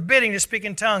are forbidding to speak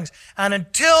in tongues. And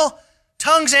until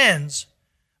tongues ends,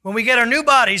 when we get our new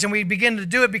bodies and we begin to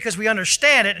do it because we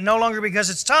understand it, and no longer because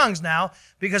it's tongues now,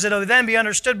 because it'll then be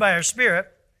understood by our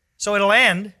spirit, so it'll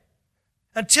end.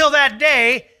 Until that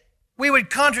day, we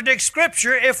would contradict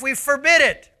Scripture if we forbid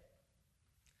it.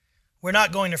 We're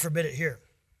not going to forbid it here.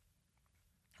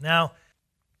 Now,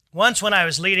 once when I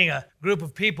was leading a group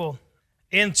of people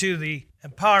into the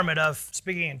empowerment of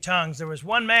speaking in tongues, there was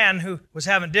one man who was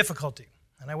having difficulty.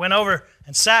 And I went over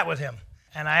and sat with him.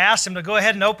 And I asked him to go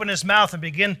ahead and open his mouth and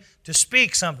begin to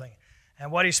speak something.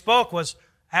 And what he spoke was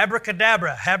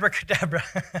abracadabra, abracadabra.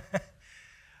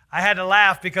 I had to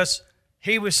laugh because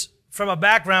he was from a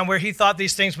background where he thought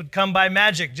these things would come by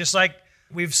magic, just like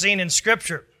we've seen in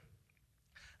Scripture.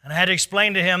 And I had to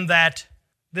explain to him that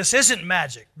this isn't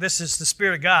magic. This is the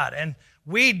Spirit of God. And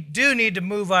we do need to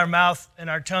move our mouth and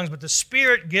our tongues, but the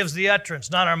Spirit gives the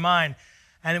utterance, not our mind.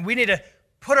 And we need to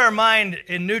put our mind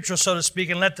in neutral, so to speak,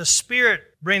 and let the Spirit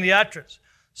bring the utterance.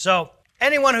 So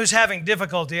anyone who's having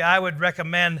difficulty, I would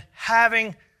recommend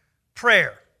having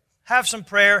prayer. Have some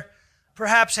prayer,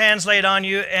 perhaps hands laid on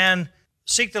you, and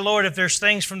seek the Lord if there's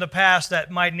things from the past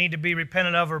that might need to be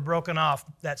repented of or broken off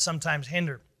that sometimes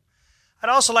hinder. I'd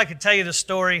also like to tell you the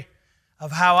story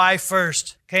of how I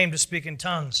first came to speak in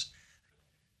tongues.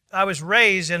 I was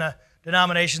raised in a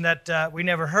denomination that we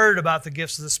never heard about the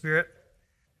gifts of the Spirit.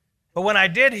 But when I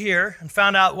did hear and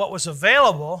found out what was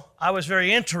available, I was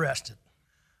very interested.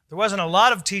 There wasn't a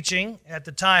lot of teaching at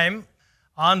the time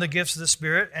on the gifts of the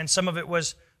Spirit, and some of it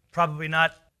was probably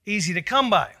not easy to come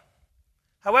by.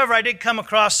 However, I did come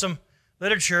across some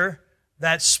literature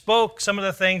that spoke some of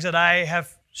the things that I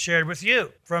have shared with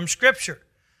you from Scripture.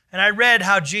 And I read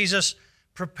how Jesus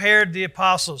prepared the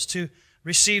apostles to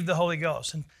receive the Holy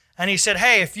Ghost. And he said,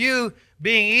 hey, if you,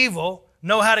 being evil,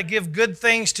 know how to give good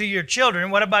things to your children,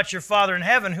 what about your Father in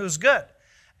heaven who's good?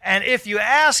 And if you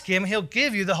ask Him, He'll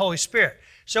give you the Holy Spirit.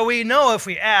 So we know if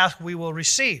we ask, we will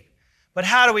receive. But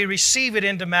how do we receive it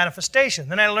into manifestation?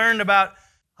 Then I learned about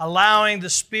allowing the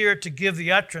Spirit to give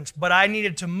the utterance, but I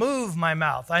needed to move my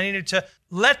mouth. I needed to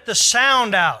let the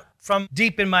sound out from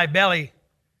deep in my belly.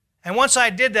 And once I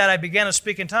did that, I began to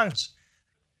speak in tongues.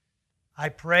 I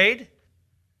prayed,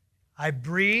 I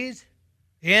breathed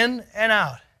in and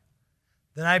out.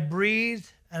 Then I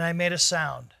breathed and I made a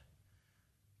sound.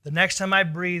 The next time I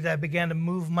breathed, I began to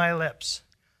move my lips.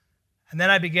 And then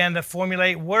I began to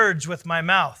formulate words with my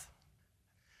mouth.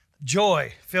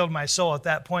 Joy filled my soul at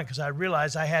that point because I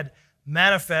realized I had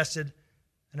manifested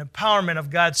an empowerment of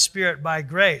God's Spirit by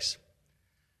grace.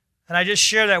 And I just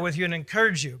share that with you and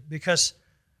encourage you because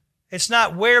it's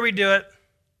not where we do it.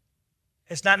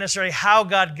 It's not necessarily how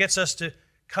God gets us to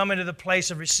come into the place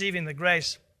of receiving the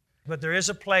grace. But there is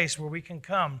a place where we can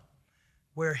come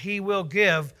where He will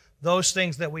give those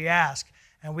things that we ask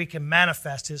and we can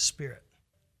manifest His Spirit.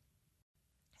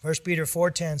 1 Peter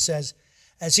 4:10 says,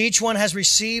 as each one has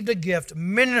received a gift,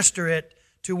 minister it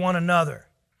to one another.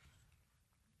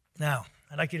 Now,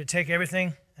 I'd like you to take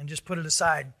everything and just put it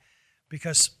aside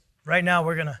because right now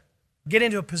we're going to get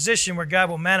into a position where God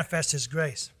will manifest His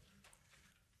grace.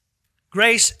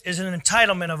 Grace is an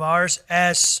entitlement of ours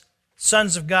as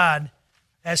sons of God,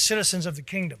 as citizens of the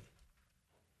kingdom.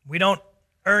 We don't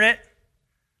earn it.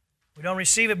 We don't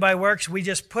receive it by works. We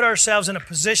just put ourselves in a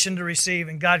position to receive,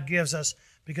 and God gives us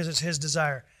because it's His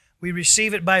desire. We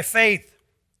receive it by faith,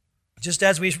 just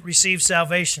as we receive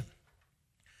salvation.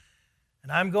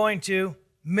 And I'm going to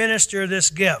minister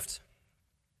this gift.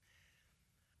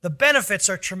 The benefits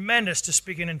are tremendous to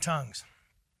speaking in tongues.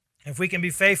 If we can be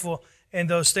faithful in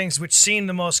those things which seem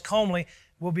the most comely,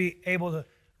 we'll be able to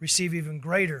receive even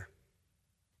greater.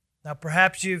 Now,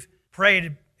 perhaps you've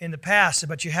prayed in the past,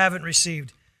 but you haven't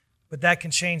received, but that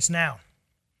can change now,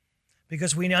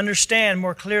 because we understand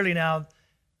more clearly now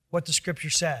what the Scripture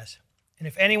says. And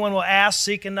if anyone will ask,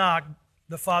 seek, and knock,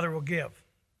 the Father will give.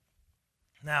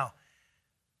 Now,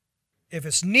 if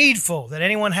it's needful that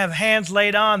anyone have hands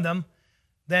laid on them,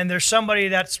 then there's somebody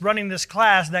that's running this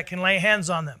class that can lay hands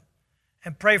on them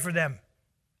and pray for them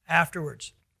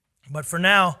afterwards. But for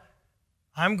now,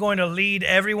 I'm going to lead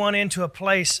everyone into a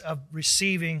place of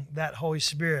receiving that Holy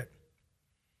Spirit.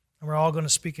 And we're all going to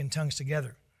speak in tongues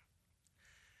together.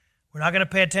 We're not going to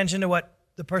pay attention to what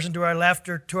the person to our left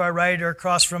or to our right or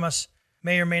across from us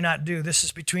may or may not do. This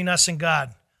is between us and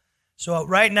God. So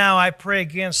right now, I pray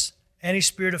against any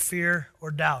spirit of fear or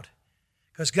doubt,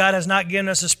 because God has not given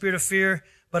us a spirit of fear,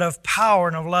 but of power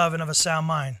and of love and of a sound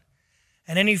mind.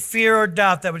 And any fear or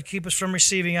doubt that would keep us from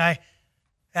receiving, I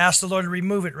ask the Lord to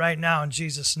remove it right now in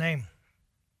Jesus' name.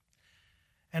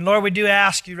 And Lord, we do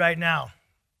ask you right now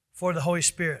for the Holy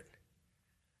Spirit.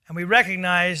 And we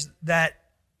recognize that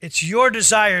it's your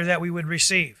desire that we would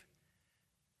receive.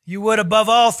 You would, above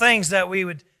all things, that we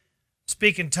would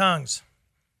speak in tongues.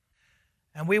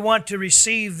 And we want to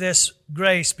receive this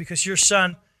grace because your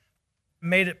Son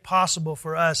made it possible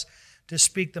for us to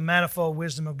speak the manifold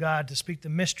wisdom of God, to speak the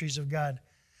mysteries of God,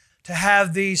 to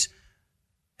have these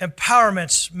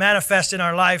empowerments manifest in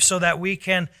our life so that we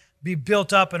can be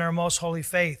built up in our most holy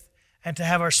faith and to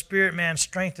have our spirit man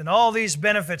strengthened. All these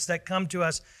benefits that come to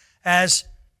us as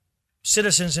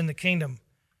citizens in the kingdom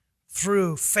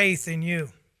through faith in you.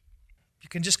 You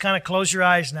can just kind of close your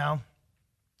eyes now.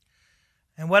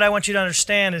 And what I want you to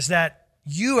understand is that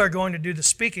you are going to do the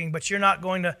speaking, but you're not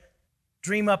going to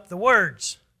dream up the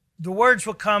words. The words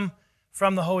will come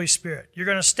from the Holy Spirit. You're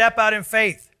going to step out in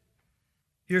faith.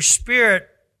 Your spirit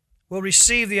will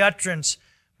receive the utterance,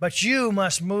 but you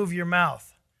must move your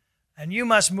mouth, and you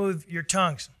must move your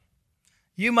tongues.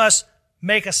 You must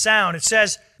make a sound. It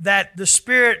says that the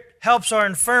Spirit helps our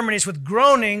infirmities with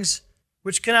groanings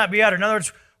which cannot be uttered. In other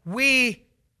words, we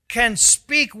can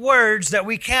speak words that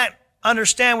we can't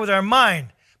understand with our mind,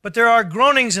 but there are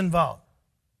groanings involved.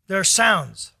 There are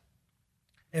sounds.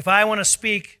 If I want to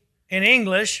speak in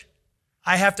English,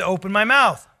 I have to open my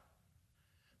mouth.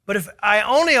 But if I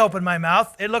only open my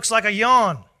mouth, it looks like a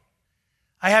yawn.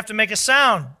 I have to make a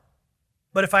sound.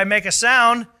 But if I make a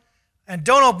sound and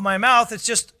don't open my mouth, it's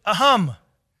just a hum.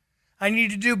 I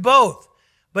need to do both.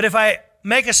 But if I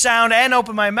make a sound and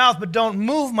open my mouth but don't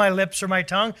move my lips or my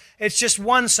tongue, it's just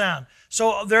one sound.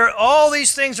 So all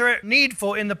these things are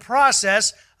needful in the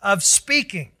process of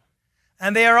speaking.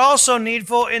 And they are also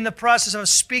needful in the process of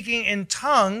speaking in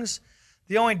tongues.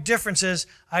 The only difference is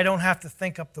I don't have to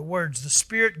think up the words. The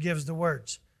Spirit gives the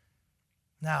words.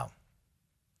 Now,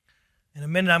 in a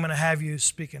minute, I'm going to have you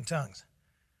speak in tongues.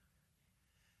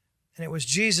 And it was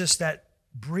Jesus that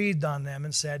breathed on them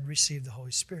and said, receive the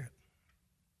Holy Spirit.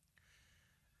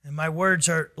 And my words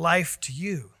are life to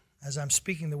you as I'm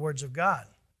speaking the words of God.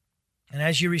 And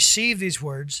as you receive these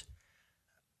words,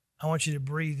 I want you to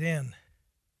breathe in.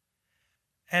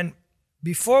 And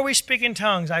before we speak in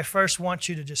tongues, I first want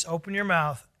you to just open your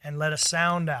mouth and let a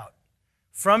sound out.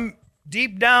 From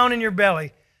deep down in your belly,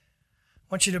 I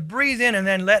want you to breathe in and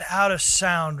then let out a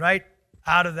sound right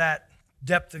out of that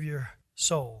depth of your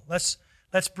soul. Let's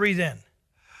breathe in.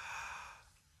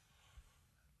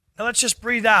 Now let's just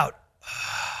breathe out.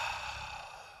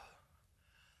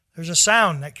 There's a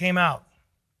sound that came out.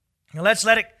 Now let's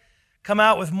let it come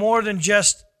out with more than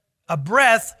just a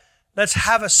breath. Let's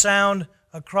have a sound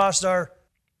across our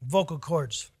vocal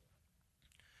cords.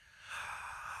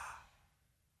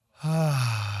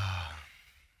 Now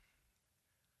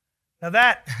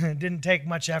that didn't take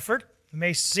much effort. It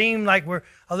may seem like we're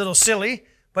a little silly,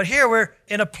 but here we're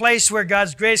in a place where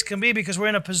God's grace can be because we're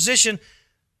in a position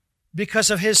because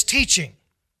of His teaching.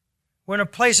 We're in a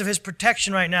place of His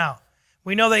protection right now.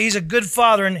 We know that He's a good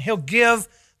Father and He'll give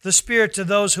the Spirit to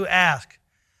those who ask.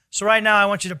 So right now I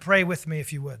want you to pray with me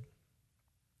if you would.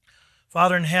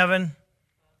 Father in heaven,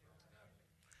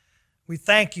 we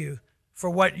thank you for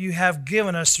what you have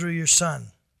given us through your Son.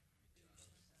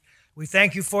 We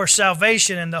thank you for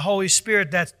salvation and the Holy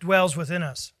Spirit that dwells within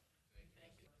us.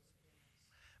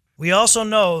 We also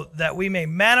know that we may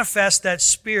manifest that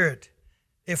Spirit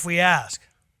if we ask.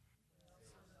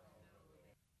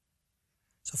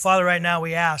 So, Father, right now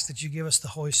we ask that you give us the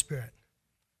Holy Spirit.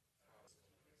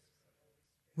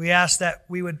 We ask that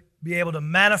we would be able to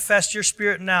manifest your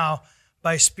Spirit now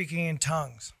by speaking in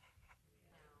tongues.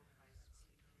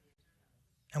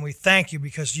 And we thank you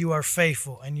because you are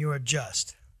faithful and you are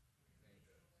just.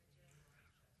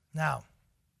 Now,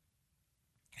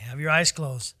 have your eyes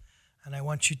closed, and I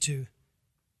want you to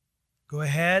go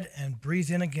ahead and breathe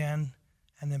in again,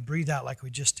 and then breathe out like we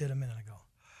just did a minute ago.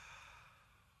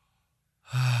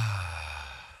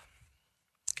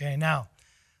 Okay, now,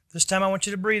 this time I want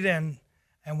you to breathe in,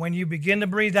 and when you begin to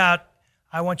breathe out,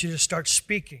 I want you to start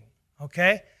speaking,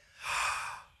 okay?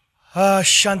 Okay, I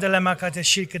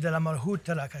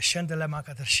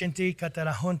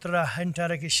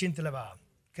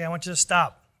want you to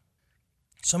stop.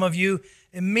 Some of you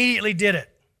immediately did it,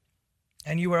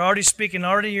 and you were already speaking,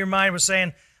 already your mind was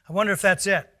saying, I wonder if that's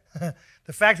it.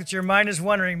 The fact that your mind is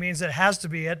wondering means it has to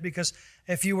be it, because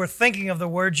if you were thinking of the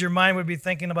words, your mind would be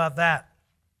thinking about that.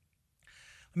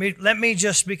 Let me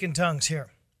just speak in tongues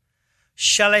here.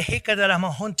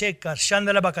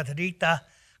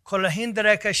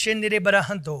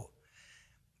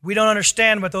 We don't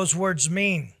understand what those words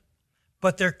mean,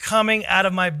 but they're coming out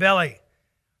of my belly.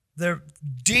 They're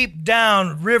deep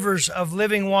down rivers of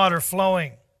living water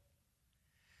flowing.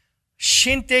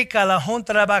 There's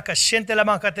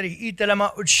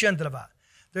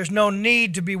no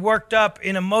need to be worked up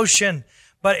in emotion,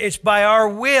 but it's by our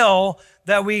will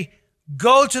that we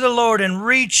go to the Lord and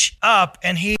reach up,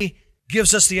 and He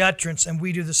gives us the utterance, and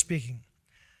we do the speaking.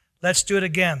 Let's do it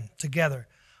again together.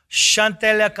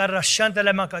 Shantele kara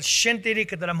shantele maka shentiri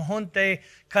kadra mahonte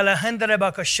kala hendere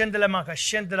baka shendele maka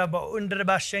shendera ba undre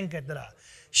ba shenkedra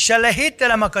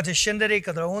shalahitela maka shenderi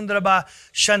kadra undre ba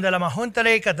shandela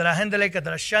mahontere kadra hendele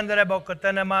kadra shandere ba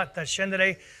kotana ma ta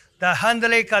shendere da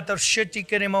handele kadra sheti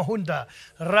kene mahunda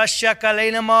rasha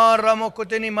kalena ma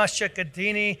ramokoteni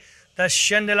mashakatini ta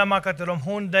shendela maka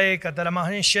hunde kadra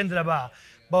mahin shendra ba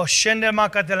Bo shendra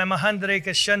makatela mahandre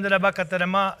ke shendra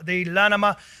bakatema the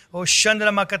lanama o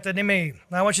shendra makatanime.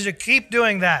 I want you to keep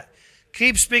doing that.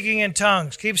 Keep speaking in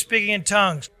tongues. Keep speaking in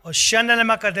tongues. O shendra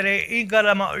makatele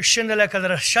igarama shendra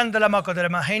kadra shendra makatela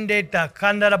mahinde ta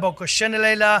kandara boko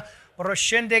shendela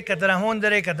roshende kadra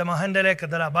hundre kadama handele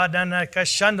kadra badana ka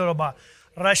shandroba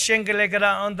rashengele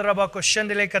kadra andra boko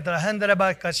shendele kadra handra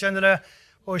ba ka shendra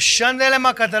o shendela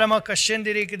makatela maka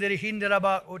shendiri kadri hindra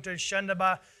ba o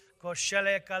shendaba. If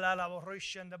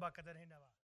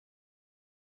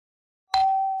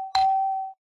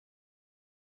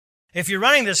you're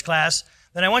running this class,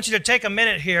 then I want you to take a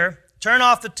minute here, turn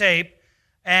off the tape,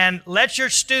 and let your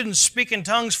students speak in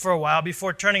tongues for a while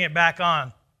before turning it back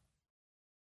on.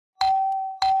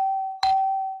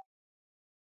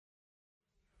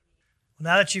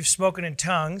 Now that you've spoken in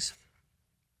tongues,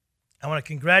 I want to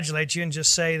congratulate you and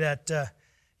just say that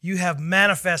you have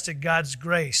manifested God's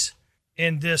grace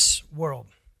in this world.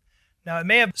 Now, it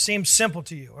may have seemed simple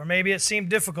to you, or maybe it seemed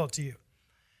difficult to you.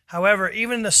 However,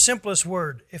 even the simplest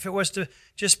word, if it was to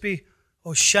just be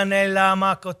Oshanela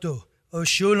Makoto,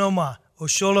 Oshuloma,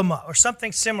 Osholoma, or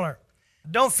something similar,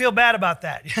 don't feel bad about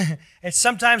that.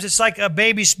 Sometimes it's like a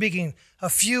baby speaking. A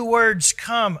few words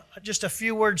come, just a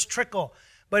few words trickle.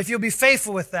 But if you'll be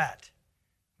faithful with that,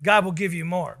 God will give you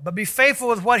more. But be faithful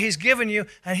with what He's given you,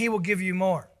 and He will give you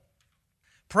more.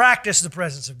 Practice the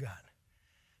presence of God.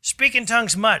 Speak in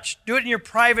tongues much. Do it in your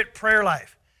private prayer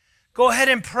life. Go ahead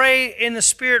and pray in the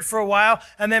Spirit for a while,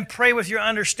 and then pray with your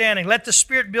understanding. Let the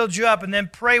Spirit build you up, and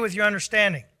then pray with your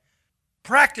understanding.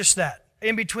 Practice that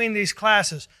in between these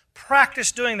classes.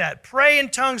 Practice doing that. Pray in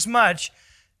tongues much,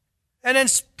 and then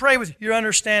pray with your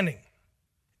understanding.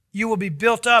 You will be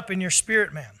built up in your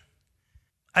spirit, man.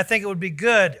 I think it would be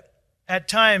good at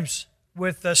times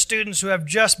with students who have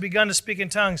just begun to speak in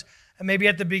tongues, and maybe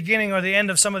at the beginning or the end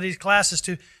of some of these classes,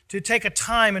 to take a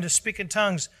time and to speak in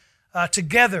tongues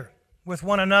together with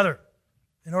one another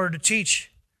in order to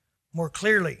teach more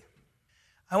clearly.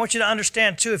 I want you to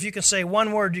understand, too, if you can say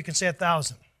one word, you can say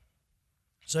 1,000.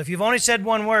 So if you've only said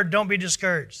one word, don't be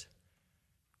discouraged.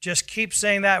 Just keep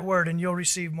saying that word and you'll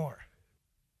receive more.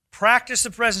 Practice the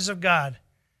presence of God.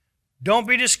 Don't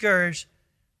be discouraged.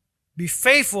 Be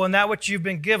faithful in that which you've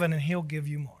been given, and He'll give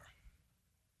you more.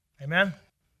 Amen?